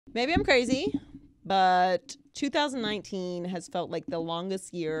Maybe I'm crazy, but 2019 has felt like the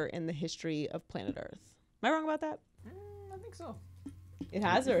longest year in the history of planet Earth. Am I wrong about that? I think so. It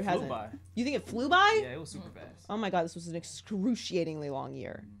has or it hasn't? By. You think it flew by? Yeah, it was super fast. Oh my God, this was an excruciatingly long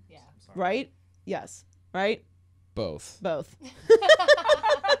year. Yeah. Right? Yes. Right? Both. Both.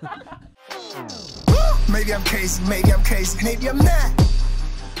 Maybe I'm crazy, maybe I'm not.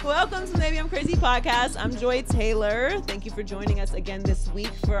 Welcome to the Maybe I'm Crazy podcast. I'm Joy Taylor. Thank you for joining us again this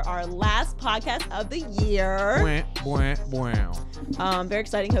week for our last podcast of the year. Very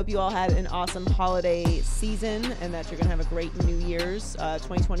exciting. Hope you all had an awesome holiday season and that you're going to have a great New Year's.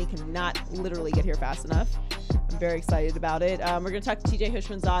 2020 cannot literally get here fast enough. I'm very excited about it. We're going to talk to TJ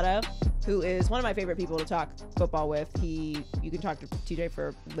HOUSHMANDZADEH, who is one of my favorite people to talk football with. You can talk to TJ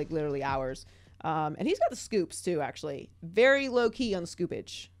for like literally hours. And he's got the scoops too, actually. Very low key on the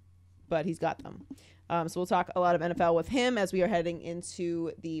scoopage, but he's got them. So we'll talk a lot of NFL with him as we are heading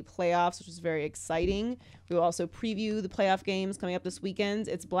into the playoffs, which is very exciting. We will also preview the playoff games coming up this weekend.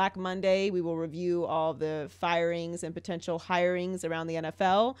 It's Black Monday. We will review all the firings and potential hirings around the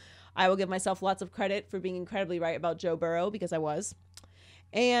NFL. I will give myself lots of credit for being incredibly right about Joe Burrow because I was.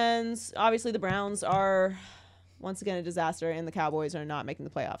 And obviously the Browns are once again a disaster and the Cowboys are not making the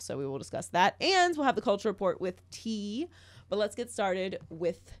playoffs. So we will discuss that. And we'll have the culture report with T. But let's get started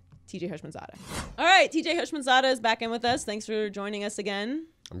with TJ HOUSHMANDZADEH. All right, TJ HOUSHMANDZADEH is back in with us. Thanks for joining us again.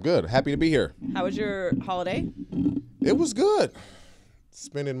 I'm good. Happy to be here. How was your holiday? It was good.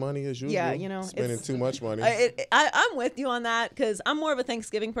 Spending money as usual. Yeah, you know. Spending too much money. I'm with you on that because I'm more of a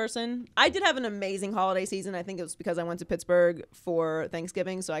Thanksgiving person. I did have an amazing holiday season. I think it was because I went to Pittsburgh for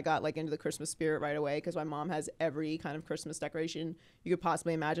Thanksgiving, so I got like into the Christmas spirit right away because my mom has every kind of Christmas decoration you could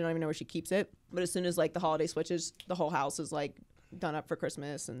possibly imagine. I don't even know where she keeps it. But as soon as like the holiday switches, the whole house is like done up for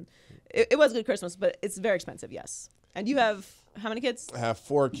Christmas, and it was a good Christmas, but it's very expensive, yes. And you have how many kids? I have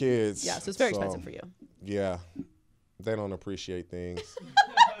 4 kids. Yeah, so it's very expensive for you. Yeah. They don't appreciate things.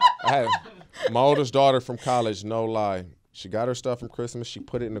 I have my oldest daughter from college, no lie. She got her stuff from Christmas. She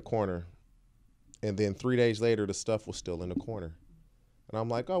put it in the corner. And then 3 days later, the stuff was still in the corner. And I'm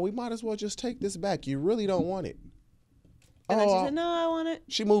like, oh, we might as well just take this back. You really don't want it. And then she said, no, I want it.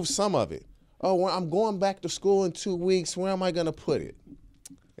 She moved some of it. Oh, well, I'm going back to school in 2 weeks. Where am I going to put it?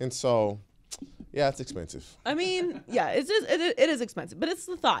 And so, yeah, it's expensive. I mean, yeah, it is expensive, but it's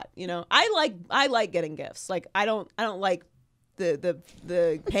the thought, you know. I like getting gifts. Like I don't like the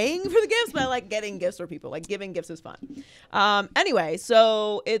paying for the gifts, but I like getting gifts for people. Like giving gifts is fun. Anyway,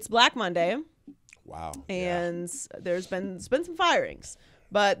 so it's Black Monday. Wow. And there's been some firings.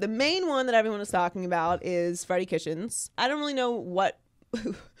 But the main one that everyone is talking about is Freddie Kitchens. I don't really know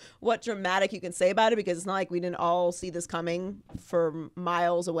what dramatic you can say about it because it's not like we didn't all see this coming for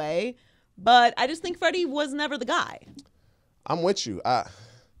miles away. But I just think Freddie was never the guy. I'm with you.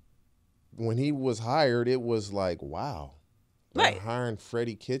 When he was hired, it was like, wow. They're hiring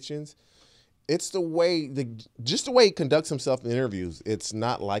Freddie Kitchens. It's the way just the way he conducts himself in interviews. It's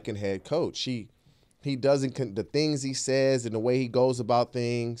not like a head coach. He doesn't the things he says and the way he goes about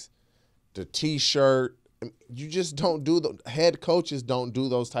things, the T-shirt. You just don't do the head coaches don't do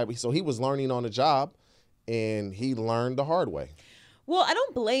those type of. So he was learning on the job, and he learned the hard way. Well, I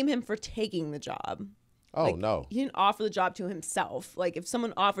don't blame him for taking the job. Oh, no. He didn't offer the job to himself. Like, if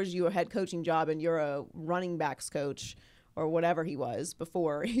someone offers you a head coaching job and you're a running backs coach or whatever he was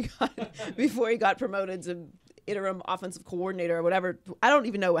before he got promoted to interim offensive coordinator or whatever. I don't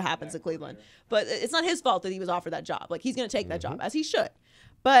even know what happens at Cleveland. But it's not his fault that he was offered that job. Like, he's going to take that job, as he should.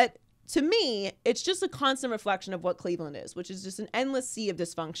 But to me, it's just a constant reflection of what Cleveland is, which is just an endless sea of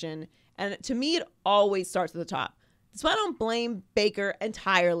dysfunction. And to me, it always starts at the top. That's why I don't blame Baker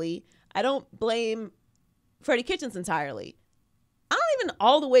entirely. I don't blame Freddie Kitchens entirely. I don't even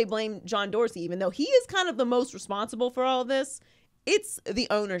all the way blame John Dorsey, even though he is kind of the most responsible for all of this. It's the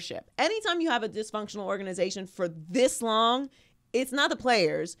ownership. Anytime you have a dysfunctional organization for this long, it's not the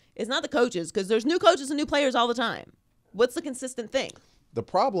players, it's not the coaches, because there's new coaches and new players all the time. What's the consistent thing? The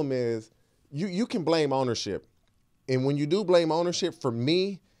problem is you can blame ownership. And when you do blame ownership, for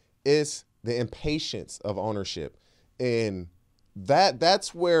me, it's the impatience of ownership. And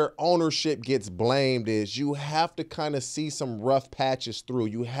that's where ownership gets blamed is you have to kind of see some rough patches through.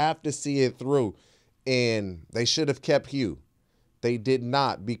 You have to see it through. And they should have kept Hugh. They did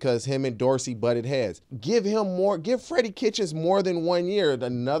not because him and Dorsey butted heads. Give Freddie Kitchens more than 1 year,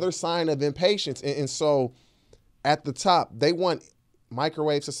 another sign of impatience. And so at the top, they want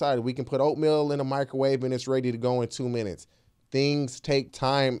microwave society. We can put oatmeal in a microwave and it's ready to go in 2 minutes. Things take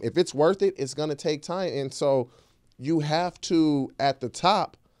time. If it's worth it, it's going to take time. And so you have to, at the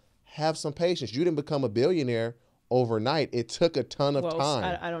top, have some patience. You didn't become a billionaire overnight. It took a ton of Well,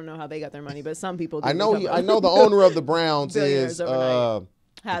 time. I don't know how they got their money, but some people do. I know the owner of the Browns Billionaires is overnight.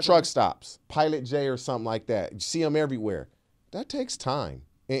 Has truck them. stops, Pilot J or something like that. You see him everywhere. That takes time.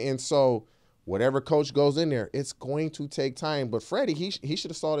 And so whatever coach goes in there, it's going to take time. But Freddie, he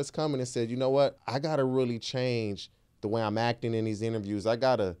should have saw this coming and said, you know what? I got to really change the way I'm acting in these interviews. I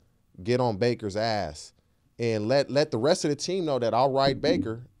got to get on Baker's ass and let the rest of the team know that I'll ride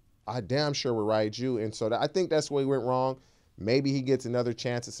Baker. I damn sure will ride you. And so I think that's where he went wrong. Maybe he gets another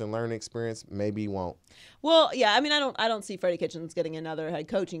chance at some learning experience. Maybe he won't. Well, yeah, I mean, I don't see Freddie Kitchens getting another head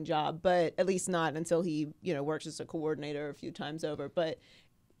coaching job, but at least not until he, works as a coordinator a few times over. But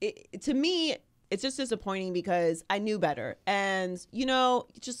to me, it's just disappointing because I knew better. And,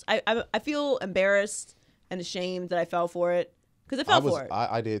 I feel embarrassed and ashamed that I fell for it. Because I fell for it.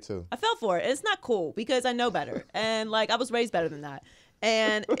 I did too. I fell for it. It's not cool because I know better. And, I was raised better than that.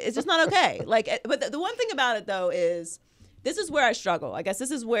 And it's just not okay. But the one thing about it, though, is this is where I struggle. I guess this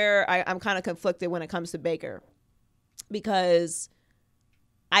is where I'm kind of conflicted when it comes to Baker. Because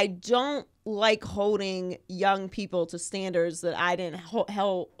I don't like holding young people to standards that I didn't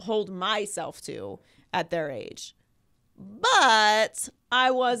hold myself to at their age. But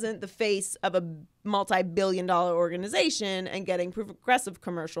I wasn't the face of a multi-billion-dollar organization and getting progressive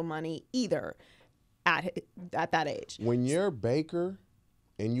commercial money either at that age. When you're Baker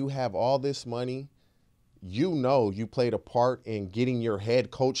and you have all this money, you played a part in getting your head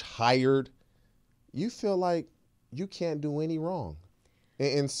coach hired. You feel like you can't do any wrong.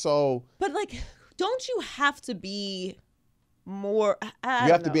 And so... But, don't you have to be more... You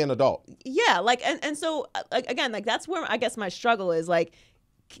have to be an adult. Yeah, and so, again, that's where I guess my struggle is,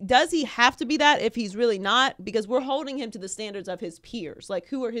 does he have to be that if he's really not? Because we're holding him to the standards of his peers.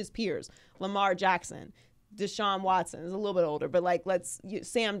 Who are his peers? Lamar Jackson, Deshaun Watson is a little bit older, but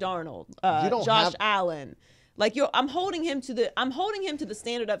Sam Darnold, Josh Allen. I'm holding him to the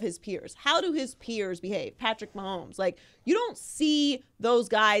standard of his peers. How do his peers behave? Patrick Mahomes. You don't see those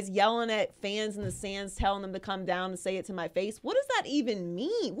guys yelling at fans in the stands, telling them to come down and say it to my face. What does that even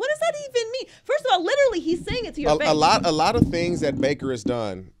mean? What does that even mean? First of all, literally, he's saying it to your face. A lot of things that Baker has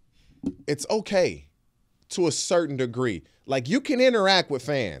done, it's okay to a certain degree. You can interact with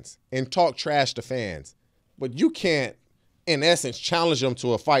fans and talk trash to fans, but you can't, in essence, challenge them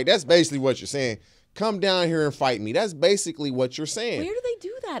to a fight. That's basically what you're saying. Come down here and fight me. That's basically what you're saying. Where do they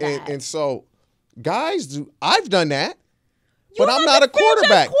do that at? And so, guys, I've done that, but I'm not a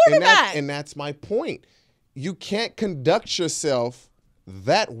quarterback. And that's my point. You can't conduct yourself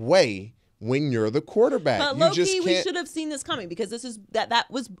that way when you're the quarterback. But low-key, we should have seen this coming because that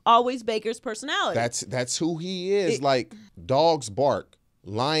was always Baker's personality. That's who he is. Dogs bark,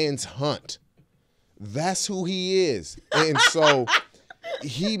 lions hunt. That's who he is. And so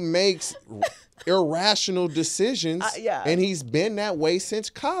he makes irrational decisions, and he's been that way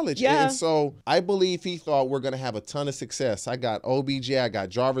since college. Yeah. And so I believe he thought we're going to have a ton of success. I got OBJ, I got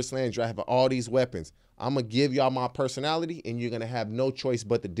Jarvis Landry, I have all these weapons. I'm going to give y'all my personality, and you're going to have no choice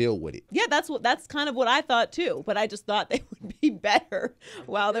but to deal with it. Yeah, that's kind of what I thought too, but I just thought they would be better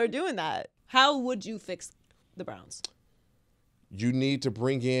while they're doing that. How would you fix the Browns? You need to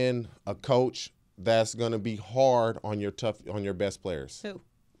bring in a coach that's going to be hard on your best players. Who?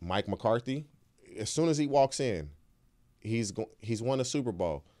 Mike McCarthy. As soon as he walks in, he's won a Super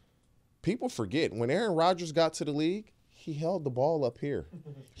Bowl. People forget, when Aaron Rodgers got to the league, he held the ball up here.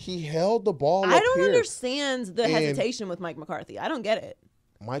 He held the ball up here. I don't understand the hesitation with Mike McCarthy. I don't get it.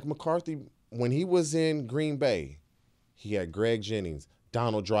 Mike McCarthy, when he was in Green Bay, he had Greg Jennings,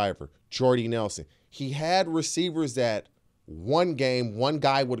 Donald Driver, Jordy Nelson. He had receivers that one game, one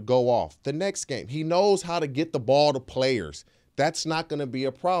guy would go off. The next game, he knows how to get the ball to players. That's not going to be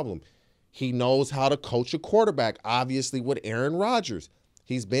a problem. He knows how to coach a quarterback, obviously, with Aaron Rodgers.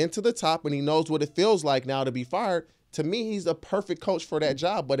 He's been to the top, and he knows what it feels like now to be fired. To me, he's a perfect coach for that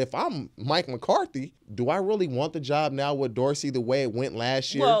job. But if I'm Mike McCarthy, do I really want the job now with Dorsey the way it went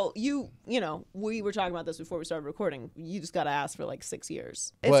last year? Well, we were talking about this before we started recording. You just got to ask for 6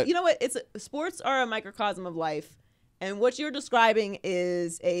 years. You know what? Sports are a microcosm of life. And what you're describing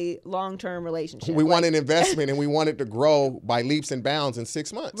is a long-term relationship. We want an investment, and we want it to grow by leaps and bounds in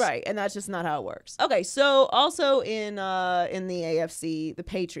 6 months. Right, and that's just not how it works. Okay, so also in the AFC, the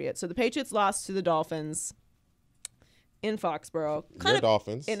Patriots. So the Patriots lost to the Dolphins in Foxborough. Your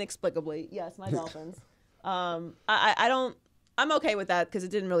Dolphins. Inexplicably. Yes, my Dolphins. I'm okay with that because it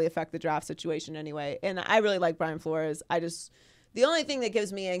didn't really affect the draft situation anyway. And I really like Brian Flores. The only thing that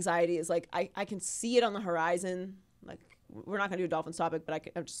gives me anxiety is I can see it on the horizon. We're not gonna do a Dolphins topic, but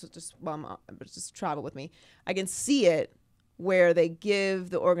just travel with me. I can see it where they give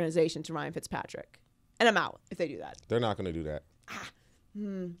the organization to Ryan Fitzpatrick, And I'm out if they do that. They're not going to do that.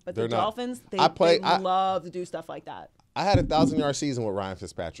 But They're the not. Dolphins, they I love to do stuff like that. I had a 1,000-yard season with Ryan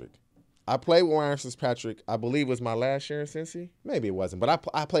Fitzpatrick. I played with Ryan Fitzpatrick, I believe it was my last year in Cincy. Maybe it wasn't. But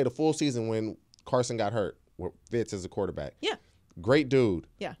I played a full season when Carson got hurt with Fitz as a quarterback. Yeah. Great dude.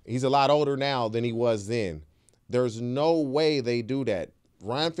 Yeah. He's a lot older now than he was then. There's no way they do that.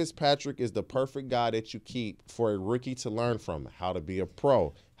 Ryan Fitzpatrick is the perfect guy that you keep for a rookie to learn from. How to be a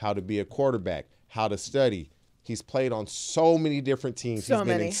pro, how to be a quarterback, how to study. He's played on so many different teams. He's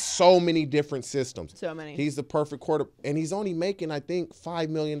been in so many different systems. So many. He's the perfect quarterback. And he's only making, I think, $5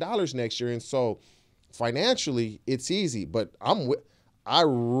 million next year. And so financially, it's easy. But I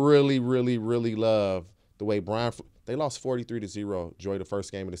really, really, really love the way they lost 43-0, Joy, the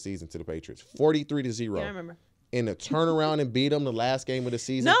first game of the season to the Patriots. 43-0. Yeah, I remember. In a turnaround and beat them the last game of the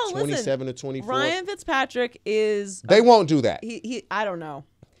season, 27-24. Ryan Fitzpatrick is. They won't do that. I don't know.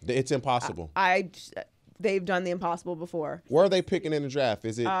 It's impossible. They've done the impossible before. Where are they picking in the draft?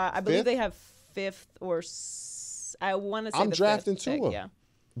 Is it? I believe they have 5th or. I want to say. I'm the drafting 5th pick, Tua. yeah.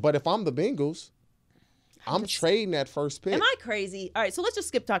 But if I'm the Bengals, I'm trading that first pick. Am I crazy? All right, so let's just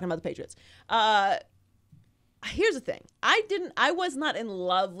skip talking about the Patriots. Here's the thing. I was not in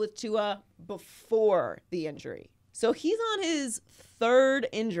love with Tua before the injury. So he's on his 3rd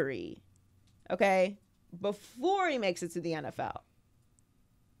injury, okay, before he makes it to the NFL.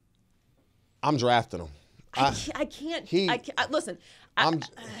 I'm drafting him. I can't. Listen.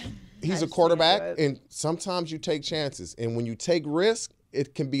 He's a quarterback, and sometimes you take chances. And when you take risk,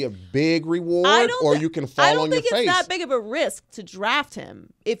 it can be a big reward, or you can fall on your face. I don't think it's that big of a risk to draft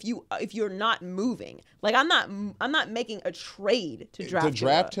him if you're not moving. Like I'm not making a trade to draft. To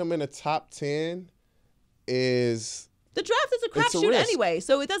draft him in a top 10 is. The draft is a crapshoot anyway,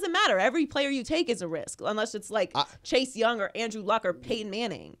 so it doesn't matter. Every player you take is a risk, unless it's like Chase Young or Andrew Luck or Peyton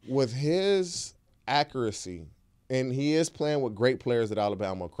Manning. With his accuracy, and he is playing with great players at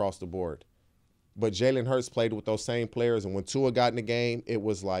Alabama across the board, but Jalen Hurts played with those same players, and when Tua got in the game, it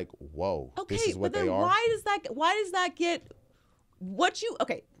was like, whoa, this is what they are. Why does that get what you –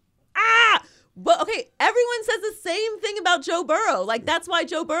 okay. But, okay, everyone says the same thing about Joe Burrow. Like, that's why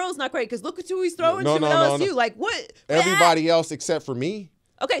Joe Burrow's not great, because look at who he's throwing to at LSU. No. Like, what? Everybody else except for me.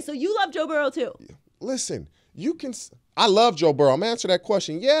 Okay, so you love Joe Burrow, too. Listen, I love Joe Burrow. I'm answering that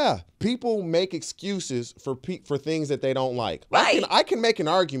question. Yeah, people make excuses for things that they don't like. Right. I can make an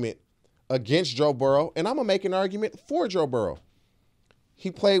argument against Joe Burrow, and I'm going to make an argument for Joe Burrow.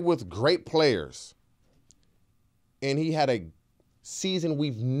 He played with great players, and he had a season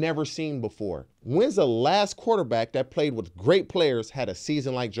we've never seen before. When's the last quarterback that played with great players had a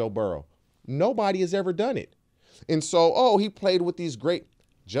season like Joe Burrow? Nobody has ever done it. And so, he played with these great.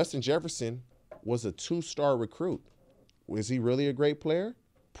 Justin Jefferson was a 2-star recruit. Was he really a great player?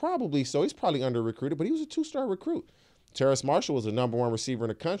 Probably so. He's probably under-recruited, but he was a 2-star recruit. Terrace Marshall was the number 1 receiver in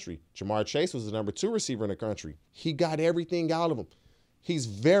the country. Jamar Chase was the number 2 receiver in the country. He got everything out of him. He's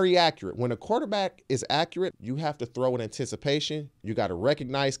very accurate. When a quarterback is accurate, you have to throw in anticipation, you got to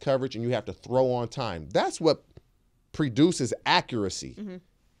recognize coverage, and you have to throw on time. That's what produces accuracy. Mm-hmm.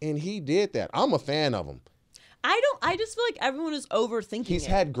 And he did that. I'm a fan of him. I just feel like everyone is overthinking He's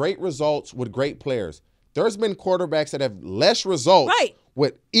had great results with great players. There's been quarterbacks that have less results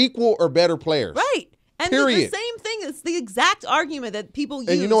with equal or better players. Right. And the same thing. It's the exact argument that people use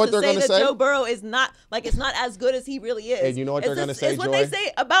to say that Joe Burrow is not it's not as good as he really is. And you know what they're going to say, It's what they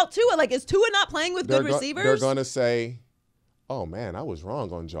say about Tua. Like, is Tua not playing with good receivers? They're going to say, "Oh man, I was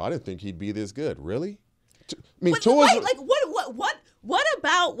wrong on Joe. I didn't think he'd be this good." Really? What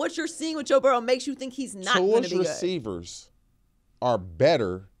about what you're seeing with Joe Burrow makes you think he's not going to be good? Tua's receivers are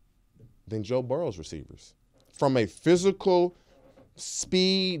better than Joe Burrow's receivers from a physical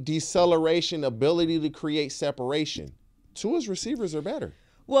speed, deceleration, ability to create separation. Tua's receivers are better.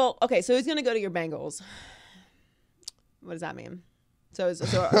 Well, okay, so he's going to go to your Bengals. What does that mean? So are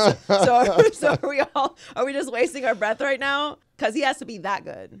we just wasting our breath right now? Because he has to be that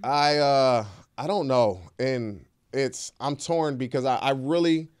good. I don't know, and I'm torn because I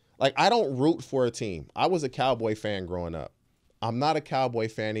really I don't root for a team. I was a Cowboy fan growing up. I'm not a Cowboy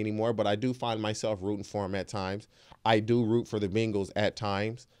fan anymore, but I do find myself rooting for them at times. I do root for the Bengals at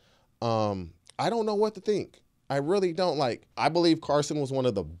times. I don't know what to think. I really don't. I believe Carson was one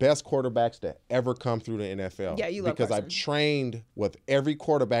of the best quarterbacks to ever come through the NFL. Yeah, you love Because Carson. I've trained with every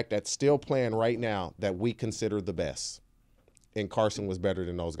quarterback that's still playing right now that we consider the best. And Carson was better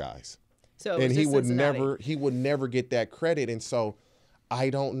than those guys. So and he would never get that credit. And so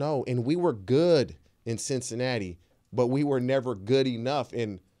I don't know. And we were good in Cincinnati, but we were never good enough.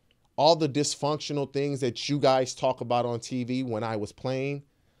 And all the dysfunctional things that you guys talk about on TV when I was playing,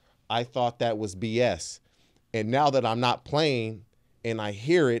 I thought that was BS. And now that I'm not playing and I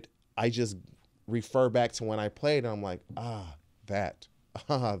hear it, I just refer back to when I played, and I'm like, that.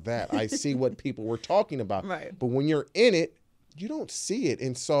 I see what people were talking about. Right. But when you're in it, you don't see it.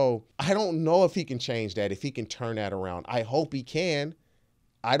 And so I don't know if he can change that, if he can turn that around. I hope he can.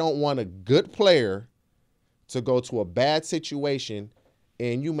 I don't want a good player to go to a bad situation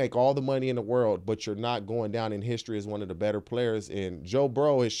and you make all the money in the world, but you're not going down in history as one of the better players. And Joe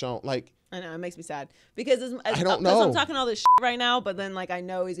Burrow has shown, like, I know, it makes me sad because I don't know. I'm talking all this shit right now, but then like I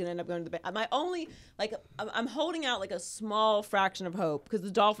know he's gonna end up going to the bank. My only I'm holding out like a small fraction of hope because the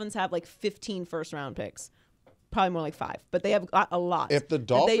Dolphins have like 15 first-round picks, probably more like 5, but they have a lot. If the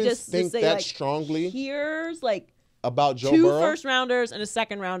Dolphins think say, that like, strongly here's like about Joe 2 Burrow, first-rounders and a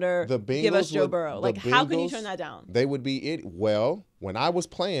second-rounder, the Bengals give us Joe would, Burrow. Like, how can you turn that down? They would be it. Well, when I was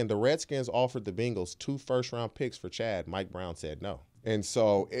playing, the Redskins offered the Bengals 2 first-round picks for Chad. Mike Brown said no. And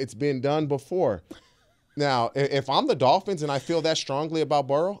so it's been done before. Now, if I'm the Dolphins and I feel that strongly about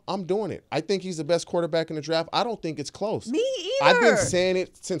Burrow, I'm doing it. I think he's the best quarterback in the draft. I don't think it's close. Me either. I've been saying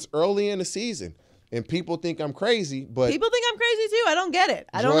it since early in the season, and people think I'm crazy. But people think I'm crazy too. I don't get it.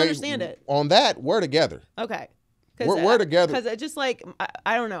 I don't understand it. On that, we're together. Okay. We're together. Because it just like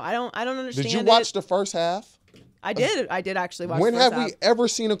I don't know. I don't understand. Did you watch the first half? I did actually watch. When the first have half. we ever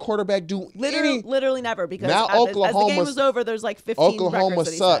seen a quarterback do literally never? Because now as the game was over, there's like 15 Oklahoma records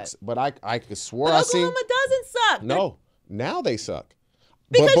that he sucks, set. but I could swear But I seen. Oklahoma doesn't suck. No, now they suck.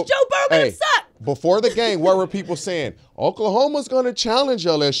 Because Joe Burrow made them suck. Before the game, what were people saying? Oklahoma's going to challenge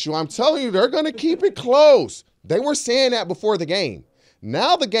LSU. I'm telling you, they're going to keep it close. They were saying that before the game.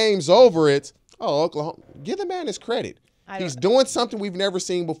 Now the game's over. It's, Oklahoma. Give the man his credit. He's doing something we've never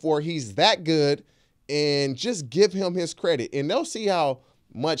seen before. He's that good. And just give him his credit. And they'll see how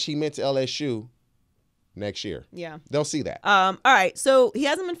much he meant to LSU next year. Yeah. They'll see that. All right. So he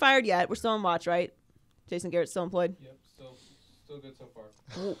hasn't been fired yet. We're still on watch, right? Jason Garrett's still employed? Yep. Still good so far.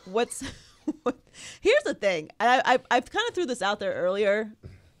 Here's the thing. I've kind of threw this out there earlier,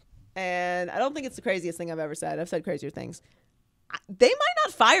 and I don't think it's the craziest thing I've ever said. I've said crazier things. They might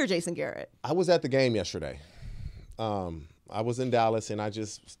not fire Jason Garrett. I was at the game yesterday. I was in Dallas, and I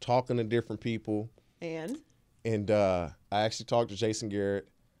just was talking to different people. And I actually talked to Jason Garrett.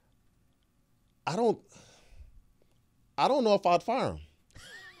 I don't know if I'd fire him.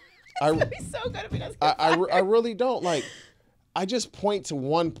 It's gonna be so good if he doesn't. I really don't. Like, I just point to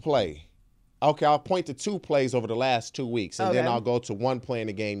one play. Okay, I'll point to 2 plays over the last 2 weeks, and then I'll go to one play in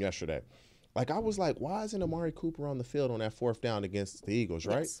the game yesterday. Like, I was like, why isn't Amari Cooper on the field on that 4th down against the Eagles,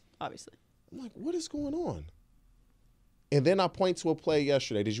 right? Yes, obviously. I'm like, what is going on? And then I point to a play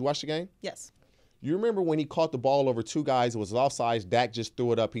yesterday. Did you watch the game? Yes. You remember when he caught the ball over 2 guys? It was offsides. Dak just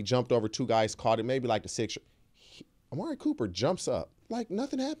threw it up. He jumped over 2 guys, caught it, maybe like the 6th. Amari Cooper jumps up like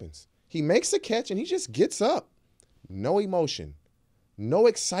nothing happens. He makes a catch, and he just gets up. No emotion. No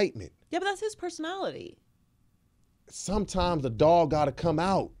excitement. Yeah, but that's his personality. Sometimes the dog got to come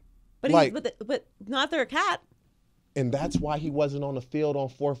out. But but not if they're a cat. And that's why he wasn't on the field on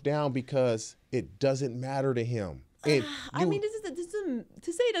 4th down, because it doesn't matter to him. I mean,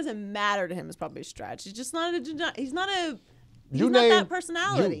 to say it doesn't matter to him is probably a stretch. He's just not that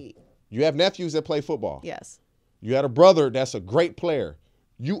personality. You have nephews that play football. Yes. You had a brother that's a great player.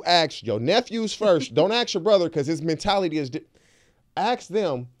 You ask your nephews first. Don't ask your brother, because his mentality is ask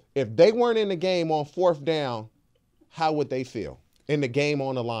them if they weren't in the game on 4th down, how would they feel in the game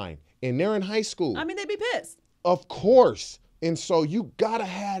on the line? And they're in high school. I mean, they'd be pissed. Of course. And so you got to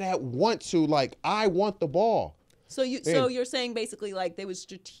have that want to, like, I want the ball. So you're saying basically like they was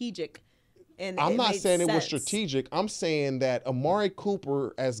strategic, and I'm not saying sense. It was strategic. I'm saying that Amari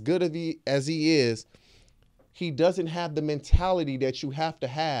Cooper, as good as he is, he doesn't have the mentality that you have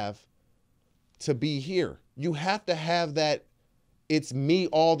to be here. You have to have that it's me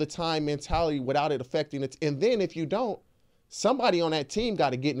all the time mentality without it affecting it. And then if you don't, somebody on that team got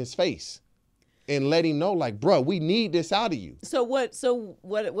to get in his face and let him know, like, bro, we need this out of you. So what's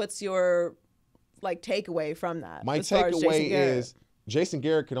your like takeaway from that? My takeaway is Jason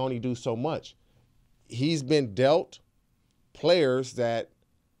Garrett can only do so much. He's been dealt players that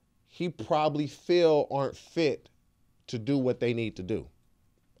he probably feel aren't fit to do what they need to do.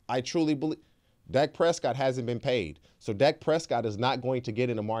 I truly believe Dak Prescott hasn't been paid. So Dak Prescott is not going to get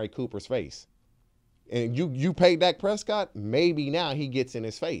in Amari Cooper's face. And you pay Dak Prescott, maybe now he gets in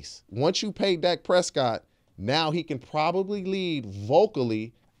his face. Once you pay Dak Prescott, now he can probably lead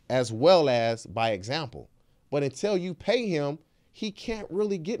vocally as well as by example. But until you pay him, he can't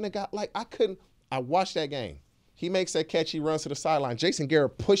really get in a guy. Like, I watched that game. He makes that catch, he runs to the sideline. Jason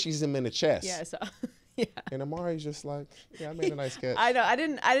Garrett pushes him in the chest. Yeah, Yeah. And Amari's just like, yeah, I made a nice catch. I know. I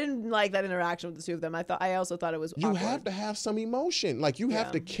didn't like that interaction with the two of them. I also thought it was You awkward. have to have some emotion. Like, you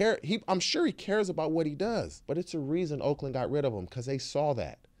have to care. I'm sure he cares about what he does, but it's a reason Oakland got rid of him, because they saw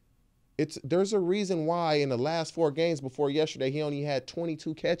that. There's a reason why in the last 4 games before yesterday, he only had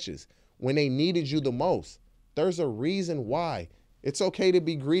 22 catches when they needed you the most. There's a reason why. It's okay to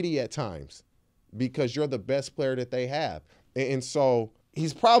be greedy at times because you're the best player that they have. And so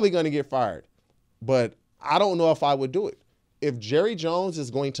he's probably going to get fired, but I don't know if I would do it. If Jerry Jones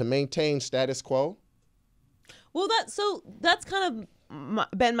is going to maintain status quo. Well, that's kind of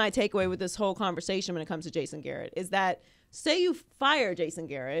been my takeaway with this whole conversation when it comes to Jason Garrett, is that say you fire Jason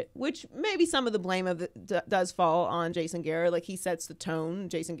Garrett, which maybe some of the blame of it does fall on Jason Garrett. Like, he sets the tone.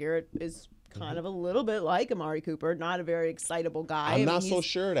 Jason Garrett is kind of a little bit like Amari Cooper, not a very excitable guy. I'm not so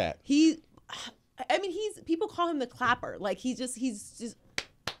sure of that. People call him the clapper. Like, he's just.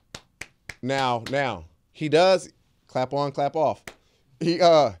 Now, he does clap on, clap off. He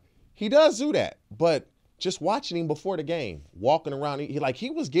does do that, but just watching him before the game, walking around, he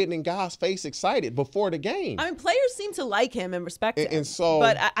was getting in God's face excited before the game. I mean, players seem to like him and respect him. And so,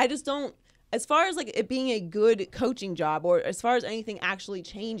 but I just don't, as far as like it being a good coaching job, or as far as anything actually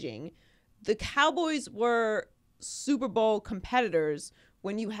changing, the Cowboys were Super Bowl competitors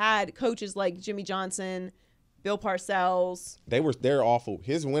when you had coaches like Jimmy Johnson, Bill Parcells. They're awful.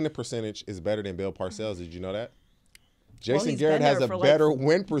 His winning percentage is better than Bill Parcells. Did you know that? Jason he's Garrett been has there a for better like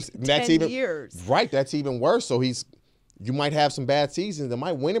win percentage. 10 years. Right. That's even worse. So you might have some bad seasons.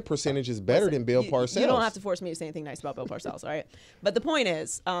 My winning percentage is better than Bill Parcells. You don't have to force me to say anything nice about Bill Parcells, all right? But the point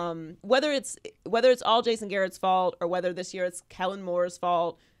is, whether it's all Jason Garrett's fault or whether this year it's Kellen Moore's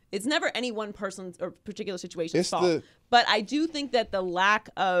fault, it's never any one person's or particular situation's fault. But I do think that the lack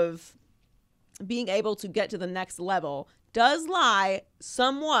of being able to get to the next level does lie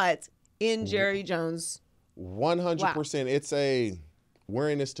somewhat in Jerry Jones. 100%. It's a we're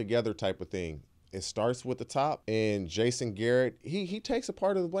in this together type of thing. It starts with the top, and Jason Garrett, he takes a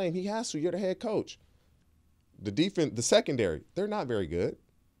part of the blame. He has to. You're the head coach. The defense, the secondary, they're not very good.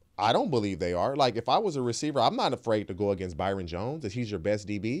 I don't believe they are. Like, if I was a receiver, I'm not afraid to go against Byron Jones if he's your best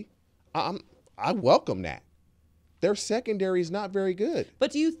DB. I welcome that. Their secondary is not very good.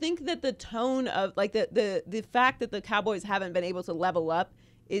 But do you think that the tone of, like, the fact that the Cowboys haven't been able to level up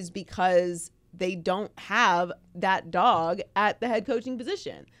is because they don't have that dog at the head coaching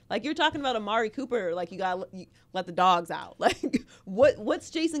position? Like, you're talking about Amari Cooper, like, you let the dogs out. Like, what's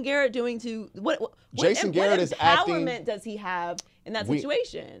Jason Garrett doing to what empowerment does he have in that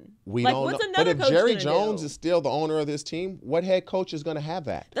situation? We like, don't what's know. Another but if coach Jerry gonna Jones do? is still the owner of this team, what head coach is going to have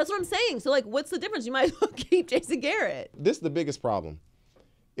that? That's what I'm saying. So, like, what's the difference? You might as well keep Jason Garrett. This is the biggest problem,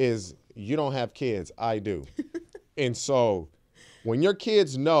 is you don't have kids. I do. And so when your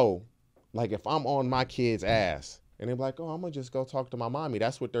kids know, like, if I'm on my kid's ass and they're like, oh, I'm going to just go talk to my mommy,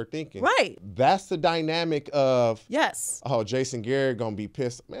 that's what they're thinking. Right. That's the dynamic of, yes, oh, Jason Garrett going to be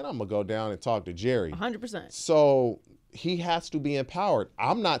pissed. Man, I'm going to go down and talk to Jerry. 100%. So he has to be empowered.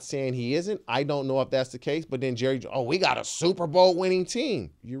 I'm not saying he isn't. I don't know if that's the case. But then Jerry, oh, we got a Super Bowl winning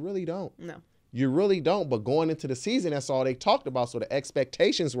team. You really don't. No. You really don't. But going into the season, that's all they talked about. So the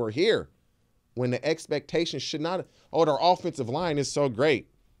expectations were here. When the expectations should not, oh, their offensive line is so great.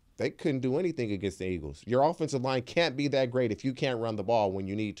 They couldn't do anything against the Eagles. Your offensive line can't be that great if you can't run the ball when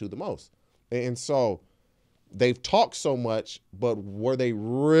you need to the most. And so they've talked so much, but were they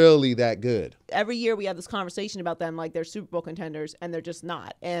really that good? Every year we have this conversation about them like they're Super Bowl contenders, and they're just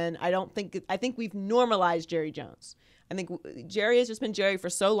not. And I think we've normalized Jerry Jones. I think Jerry has just been Jerry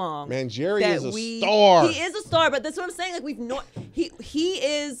for so long. Man, Jerry is a star. He is a star, but that's what I'm saying. Like,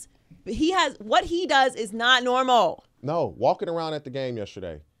 he has what he does is not normal. No, walking around at the game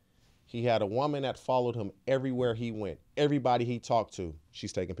yesterday, he had a woman that followed him everywhere he went. Everybody he talked to,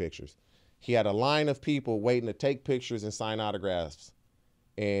 she's taking pictures. He had a line of people waiting to take pictures and sign autographs,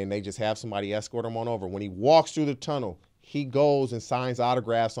 and they just have somebody escort him on over. When he walks through the tunnel, he goes and signs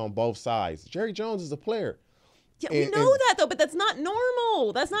autographs on both sides. Jerry Jones is a player. Yeah, we know that, though, but that's not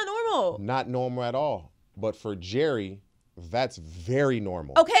normal. That's not normal. Not normal at all. But for Jerry, that's very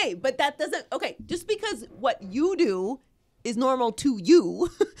normal. Okay, but that doesn't, just because what you do is normal to you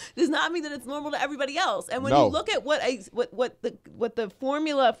does not mean that it's normal to everybody else. And when you look at what the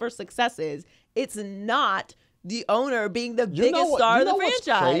formula for success is, it's not the owner being the biggest star of the franchise.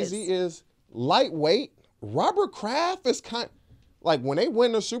 What's crazy is lightweight. Robert Kraft is like, when they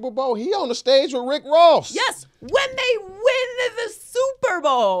win the Super Bowl, he on the stage with Rick Ross. Yes, when they win the Super Super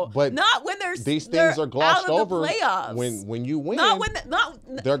Bowl, But not when these things are glossed out of the over playoffs. when you win. Not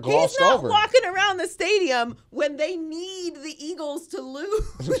when they're glossed he's not over. walking around the stadium when they need the Eagles to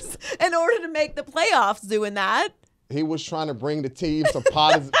lose in order to make the playoffs doing that. He was trying to bring the team some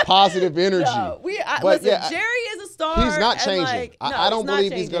positive energy. No, But listen, Jerry is a star. He's not and, changing. like, no, I don't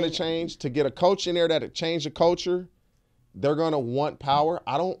believe he's going to changing. change. To get a coach in there that'll change the culture, they're going to want power.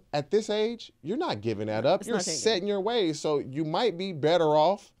 At this age, you're not giving that up. You're not changing. set in your ways. So you might be better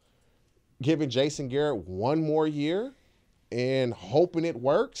off giving Jason Garrett one more year and hoping it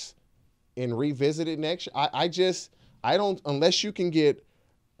works and revisit it next year. I don't, unless you can get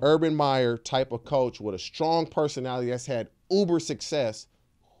Urban Meyer type of coach with a strong personality that's had uber success,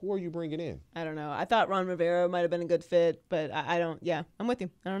 who are you bringing in? I don't know. I thought Ron Rivera might have been a good fit, but I don't. Yeah, I'm with you.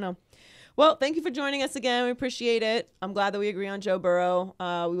 I don't know. Well, thank you for joining us again. We appreciate it. I'm glad that we agree on Joe Burrow.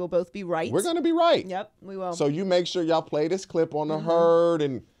 We will both be right. We're going to be right. Yep, we will. So you make sure y'all play this clip on the herd,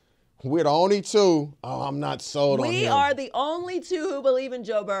 and we're the only two. Oh, I'm not sold on him. We are the only two who believe in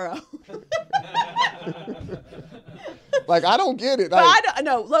Joe Burrow. Like, I don't get it. But Like, I don't,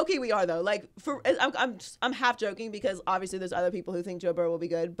 no, low key we are though. Like I'm half joking because obviously there's other people who think Joe Burrow will be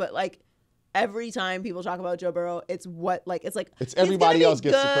good, but like every time people talk about Joe Burrow, it's everybody else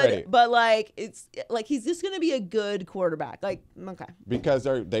gets the credit. But like it's like he's just gonna be a good quarterback. Like, okay. because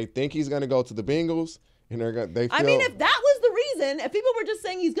they think he's going to go to the Bengals, and they feel. I mean, if that was the reason, if people were just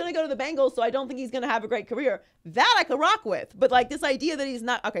saying he's going to go to the Bengals, so I don't think he's going to have a great career, that I could rock with. But like this idea that he's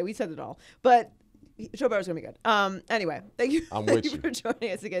not, okay, we said it all. But Joe Burrow's going to be good. Anyway, thank you. I'm thank with you for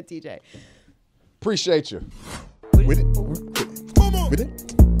joining us again, TJ. Appreciate you. With it. With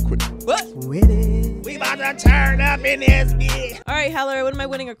it. Quit it. What? With it. We about to turn up in this bitch. All right, Heller, what am I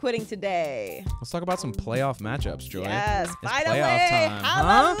winning or quitting today? Let's talk about some playoff matchups, Joy. Yes, It's finally. playoff time.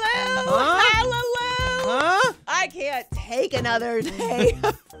 Hallelujah. Huh? Hallelujah. Huh? I can't take another day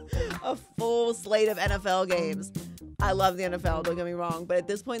of a full slate of NFL games. I love the NFL, don't get me wrong, but at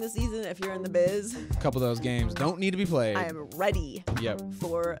this point in the season, if you're in the biz, A couple of those games don't need to be played. I am ready Yep.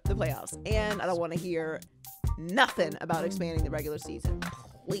 for the playoffs. And I don't want to hear nothing about expanding the regular season.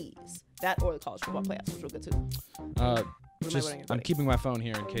 Please. That or the college football playoffs, which we'll get to. I'm winning? keeping my phone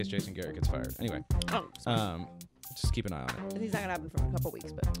here in case Jason Garrett gets fired. Anyway, Oh, sorry. just keep an eye on it. He's not going to happen for a couple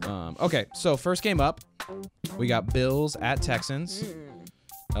weeks, but. Okay, so first game up, we got Bills at Texans.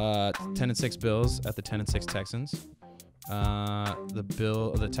 10-6 Bills at the 10-6 Texans.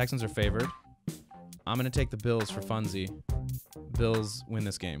 The Texans are favored. I'm gonna take the Bills for funsy. Bills win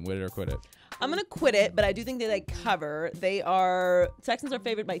this game. Win it or quit it. I'm gonna quit it, but I do think they cover. Texans are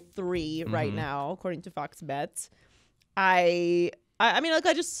favored by 3 right now, according to Fox Bets. I mean, like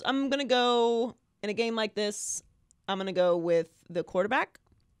I'm gonna go in a game like this. I'm gonna go with the quarterback,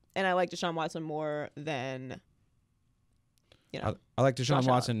 and I like Deshaun Watson more than. I like Deshaun Josh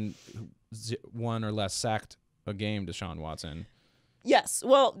Watson, one or less sacked a game. Deshaun Watson. Yes,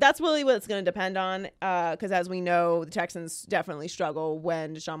 well, that's really what it's going to depend on, because as we know, the Texans definitely struggle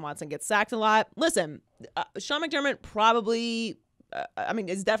when Deshaun Watson gets sacked a lot. Listen, Sean McDermott probably,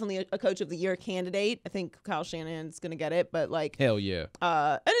 is definitely a Coach of the Year candidate. I think Kyle Shanahan's going to get it, but like, Hell yeah.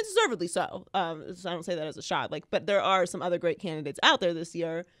 and it's deservedly so. So I don't say that as a shot, like, but there are some other great candidates out there this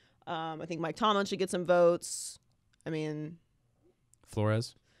year. I think Mike Tomlin should get some votes. I mean,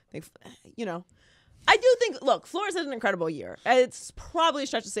 Flores. I do think, look, Flores had an incredible year. It's probably a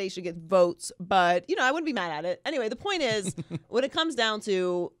stretch to say he should get votes, but, I wouldn't be mad at it. Anyway, the point is, when it comes down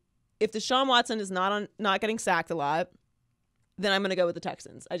to, if Deshaun Watson is not getting sacked a lot, then I'm going to go with the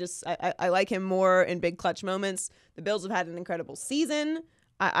Texans. I like him more in big clutch moments. The Bills have had an incredible season.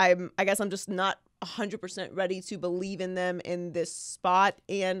 I guess I'm just not 100% ready to believe in them in this spot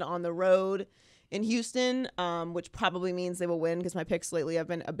and on the road in Houston, which probably means they will win because my picks lately have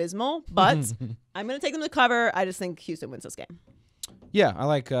been abysmal. But I'm going to take them to cover. I just think Houston wins this game. Yeah, I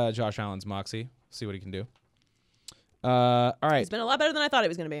like Josh Allen's moxie. See what he can do. All right. It's been a lot better than I thought it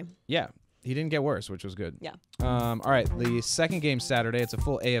was going to be. Yeah, he didn't get worse, which was good. Yeah. All right, the second game Saturday. It's a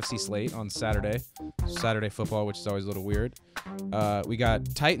full AFC slate on Saturday. Saturday football, which is always a little weird. We got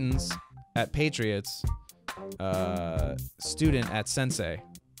Titans at Patriots. Student at Sensei.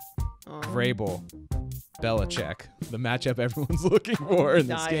 Vrabel, Belichick, the matchup everyone's looking for in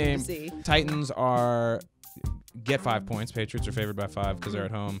this game. To see. Titans get 5 points. Patriots are favored by 5 because they're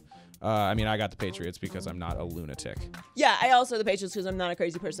at home. I got the Patriots because I'm not a lunatic. Yeah, I also the Patriots because I'm not a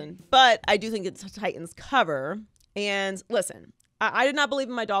crazy person. But I do think it's Titans cover. And listen, I did not believe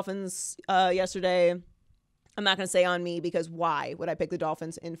in my Dolphins yesterday. I'm not going to say on me because why would I pick the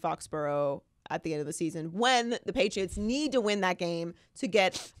Dolphins in Foxborough at the end of the season when the Patriots need to win that game to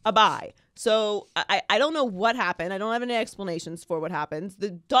get a bye. So I don't know what happened. I don't have any explanations for what happened.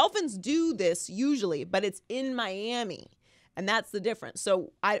 The Dolphins do this usually, but it's in Miami, and that's the difference.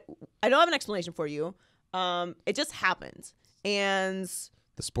 So I don't have an explanation for you. It just happened, and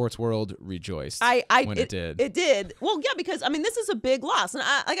The sports world rejoiced when it did. It did. Well, yeah, because I mean, this is a big loss, and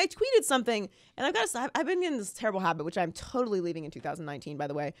I tweeted something, and I've been in this terrible habit, which I'm totally leaving in 2019, by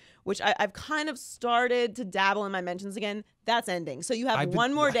the way, which I've kind of started to dabble in my mentions again. That's ending. So you have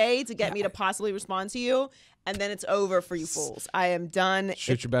one more day to get me to possibly respond to you, and then it's over for you fools. I am done.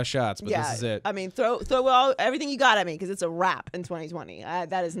 Shoot your best shots, but this is it. I mean, throw everything you got at me because it's a wrap in 2020.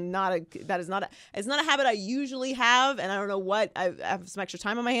 It's not a habit I usually have, and I don't know what. I have some extra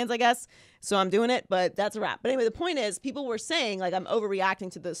time on my hands, I guess, so I'm doing it. But that's a wrap. But anyway, the point is, people were saying like I'm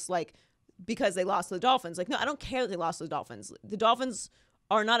overreacting to this, like because they lost to the Dolphins. Like, no, I don't care that they lost to the Dolphins. The Dolphins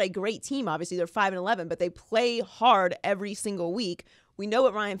are not a great team. Obviously, they're 5-11, but they play hard every single week. We know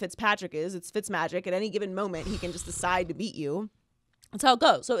what Ryan Fitzpatrick is. It's Fitzmagic. At any given moment, he can just decide to beat you. That's how it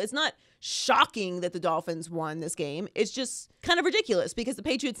goes. So it's not shocking that the Dolphins won this game. It's just kind of ridiculous because the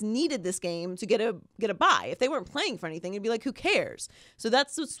Patriots needed this game to get a bye. If they weren't playing for anything, it'd be like, who cares? So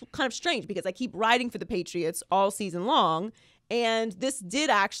that's what's kind of strange because I keep riding for the Patriots all season long. And this did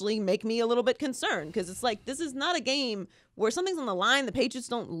actually make me a little bit concerned because it's like, this is not a game where something's on the line. The Patriots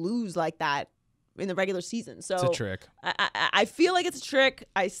don't lose like that in the regular season. So it's a trick. I feel like it's a trick.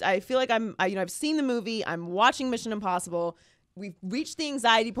 I feel like I've seen the movie. I'm watching Mission Impossible. We've reached the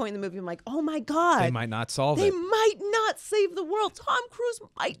anxiety point in the movie. I'm like, oh my God. They might not solve it. They might not save the world. Tom Cruise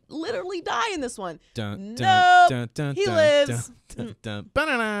might literally die in this one. Nope. He lives.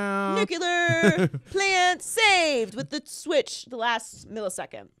 Ba-na-na. Nuclear plant saved with the switch the last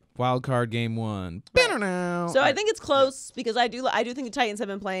millisecond. Wild card game 1. Right. So I think it's close because I do think the Titans have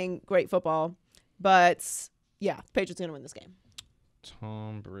been playing great football. But yeah, Patriots are gonna win this game.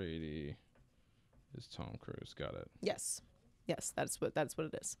 Tom Brady is Tom Cruise. Got it. Yes, that's what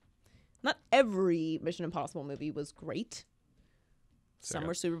it is. Not every Mission Impossible movie was great. Some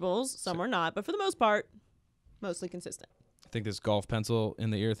were Super Bowls, some were not, but for the most part, mostly consistent. I think this golf pencil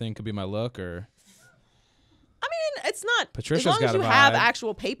in the ear thing could be my look, or I mean, it's not. Patricia's as long as got you a have vibe.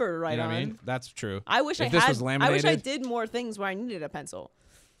 actual paper to write you know on. what I mean? That's true. I wish if this was I laminated, wish I did more things where I needed a pencil.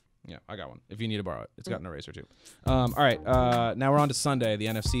 Yeah, I got one. If you need to borrow it, it's got an eraser too. All right, now we're on to Sunday, the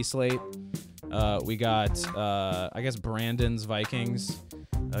NFC slate. We got, I guess, Brandon's Vikings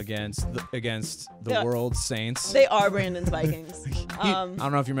against the World Saints. They are Brandon's Vikings. I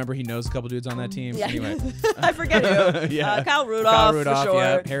don't know if you remember, he knows a couple dudes on that team. Yeah, Anyway, I forget who. Yeah. Kyle Rudolph, for sure.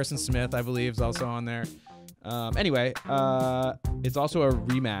 Yeah. Harrison Smith, I believe, is also on there. Anyway, it's also a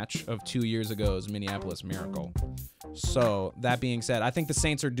rematch of 2 years ago's Minneapolis Miracle. So that being said, I think the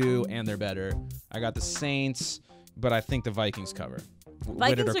Saints are due and they're better. I got the Saints, but I think the Vikings cover.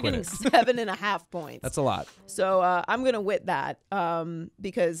 Vikings are getting 7.5 points. That's a lot. So I'm going to wit that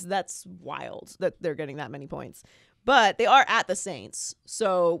because that's wild that they're getting that many points. But they are at the Saints,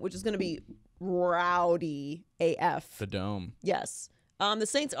 so which is going to be rowdy AF. The Dome. Yes. The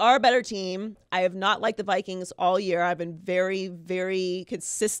Saints are a better team. I have not liked the Vikings all year. I've been very, very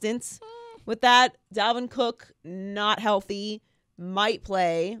consistent with that. Dalvin Cook, not healthy, might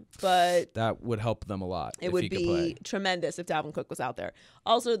play, but that would help them a lot. It would be tremendous if Dalvin Cook was out there.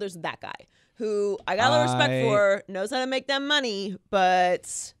 Also, there's that guy who I got a lot of respect for, knows how to make them money,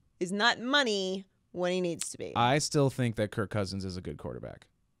 but is not money when he needs to be. I still think that Kirk Cousins is a good quarterback.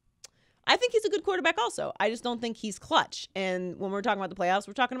 I think he's a good quarterback also. I just don't think he's clutch. And when we're talking about the playoffs,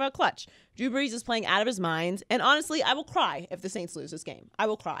 we're talking about clutch. Drew Brees is playing out of his mind. And honestly, I will cry if the Saints lose this game. I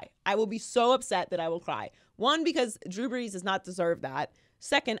will cry. I will be so upset that I will cry. One, because Drew Brees does not deserve that.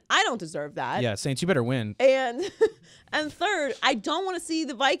 Second, I don't deserve that. Yeah, Saints, you better win. And third, I don't want to see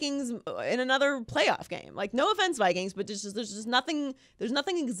the Vikings in another playoff game. Like, no offense, Vikings, but there's just nothing. There's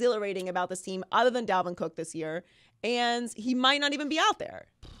nothing exhilarating about this team other than Dalvin Cook this year. And he might not even be out there.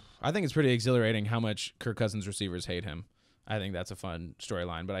 I think it's pretty exhilarating how much Kirk Cousins receivers hate him. I think that's a fun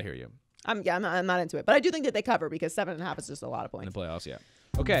storyline, but I hear you. I'm not into it. But I do think that they cover because 7.5 is just a lot of points. In the playoffs, yeah.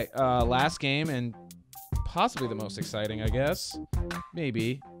 Okay, last game and possibly the most exciting, I guess.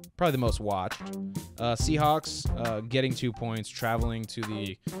 Maybe. Probably the most watched. Seahawks getting 2 points, traveling to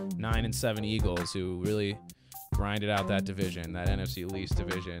the 9-7 Eagles, who really grinded out that division, that NFC least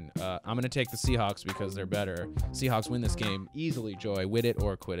division. I'm going to take the Seahawks because they're better. Seahawks win this game easily, Joy. Wit it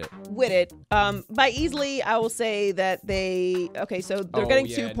or quit it? Wit it. By easily, I will say that so they're getting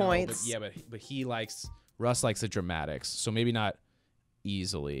 2 points. But Russ likes the dramatics, so maybe not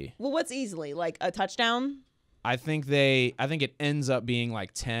easily. Well, what's easily? Like a touchdown? I think it ends up being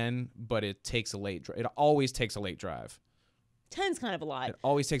like 10, but it takes a late drive. It always takes a late drive. 10's kind of a lot. It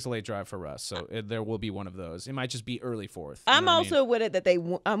always takes a late drive for Russ, so there will be one of those. It might just be early fourth. I'm also with it that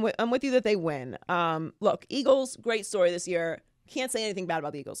I'm with you that they win. Look, Eagles, great story this year. Can't say anything bad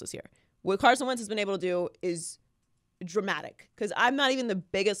about the Eagles this year. What Carson Wentz has been able to do is dramatic, because I'm not even the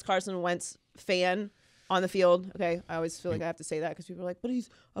biggest Carson Wentz fan on the field. Okay, I always feel like I have to say that because people are like, but he's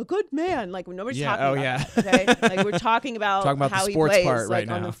a good man. Like, when nobody's talking about that, okay? Like, we're talking about how he plays right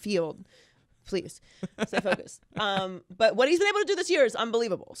on now. the field. Please stay focused. But what he's been able to do this year is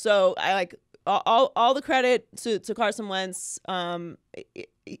unbelievable. So I like all the credit to Carson Wentz.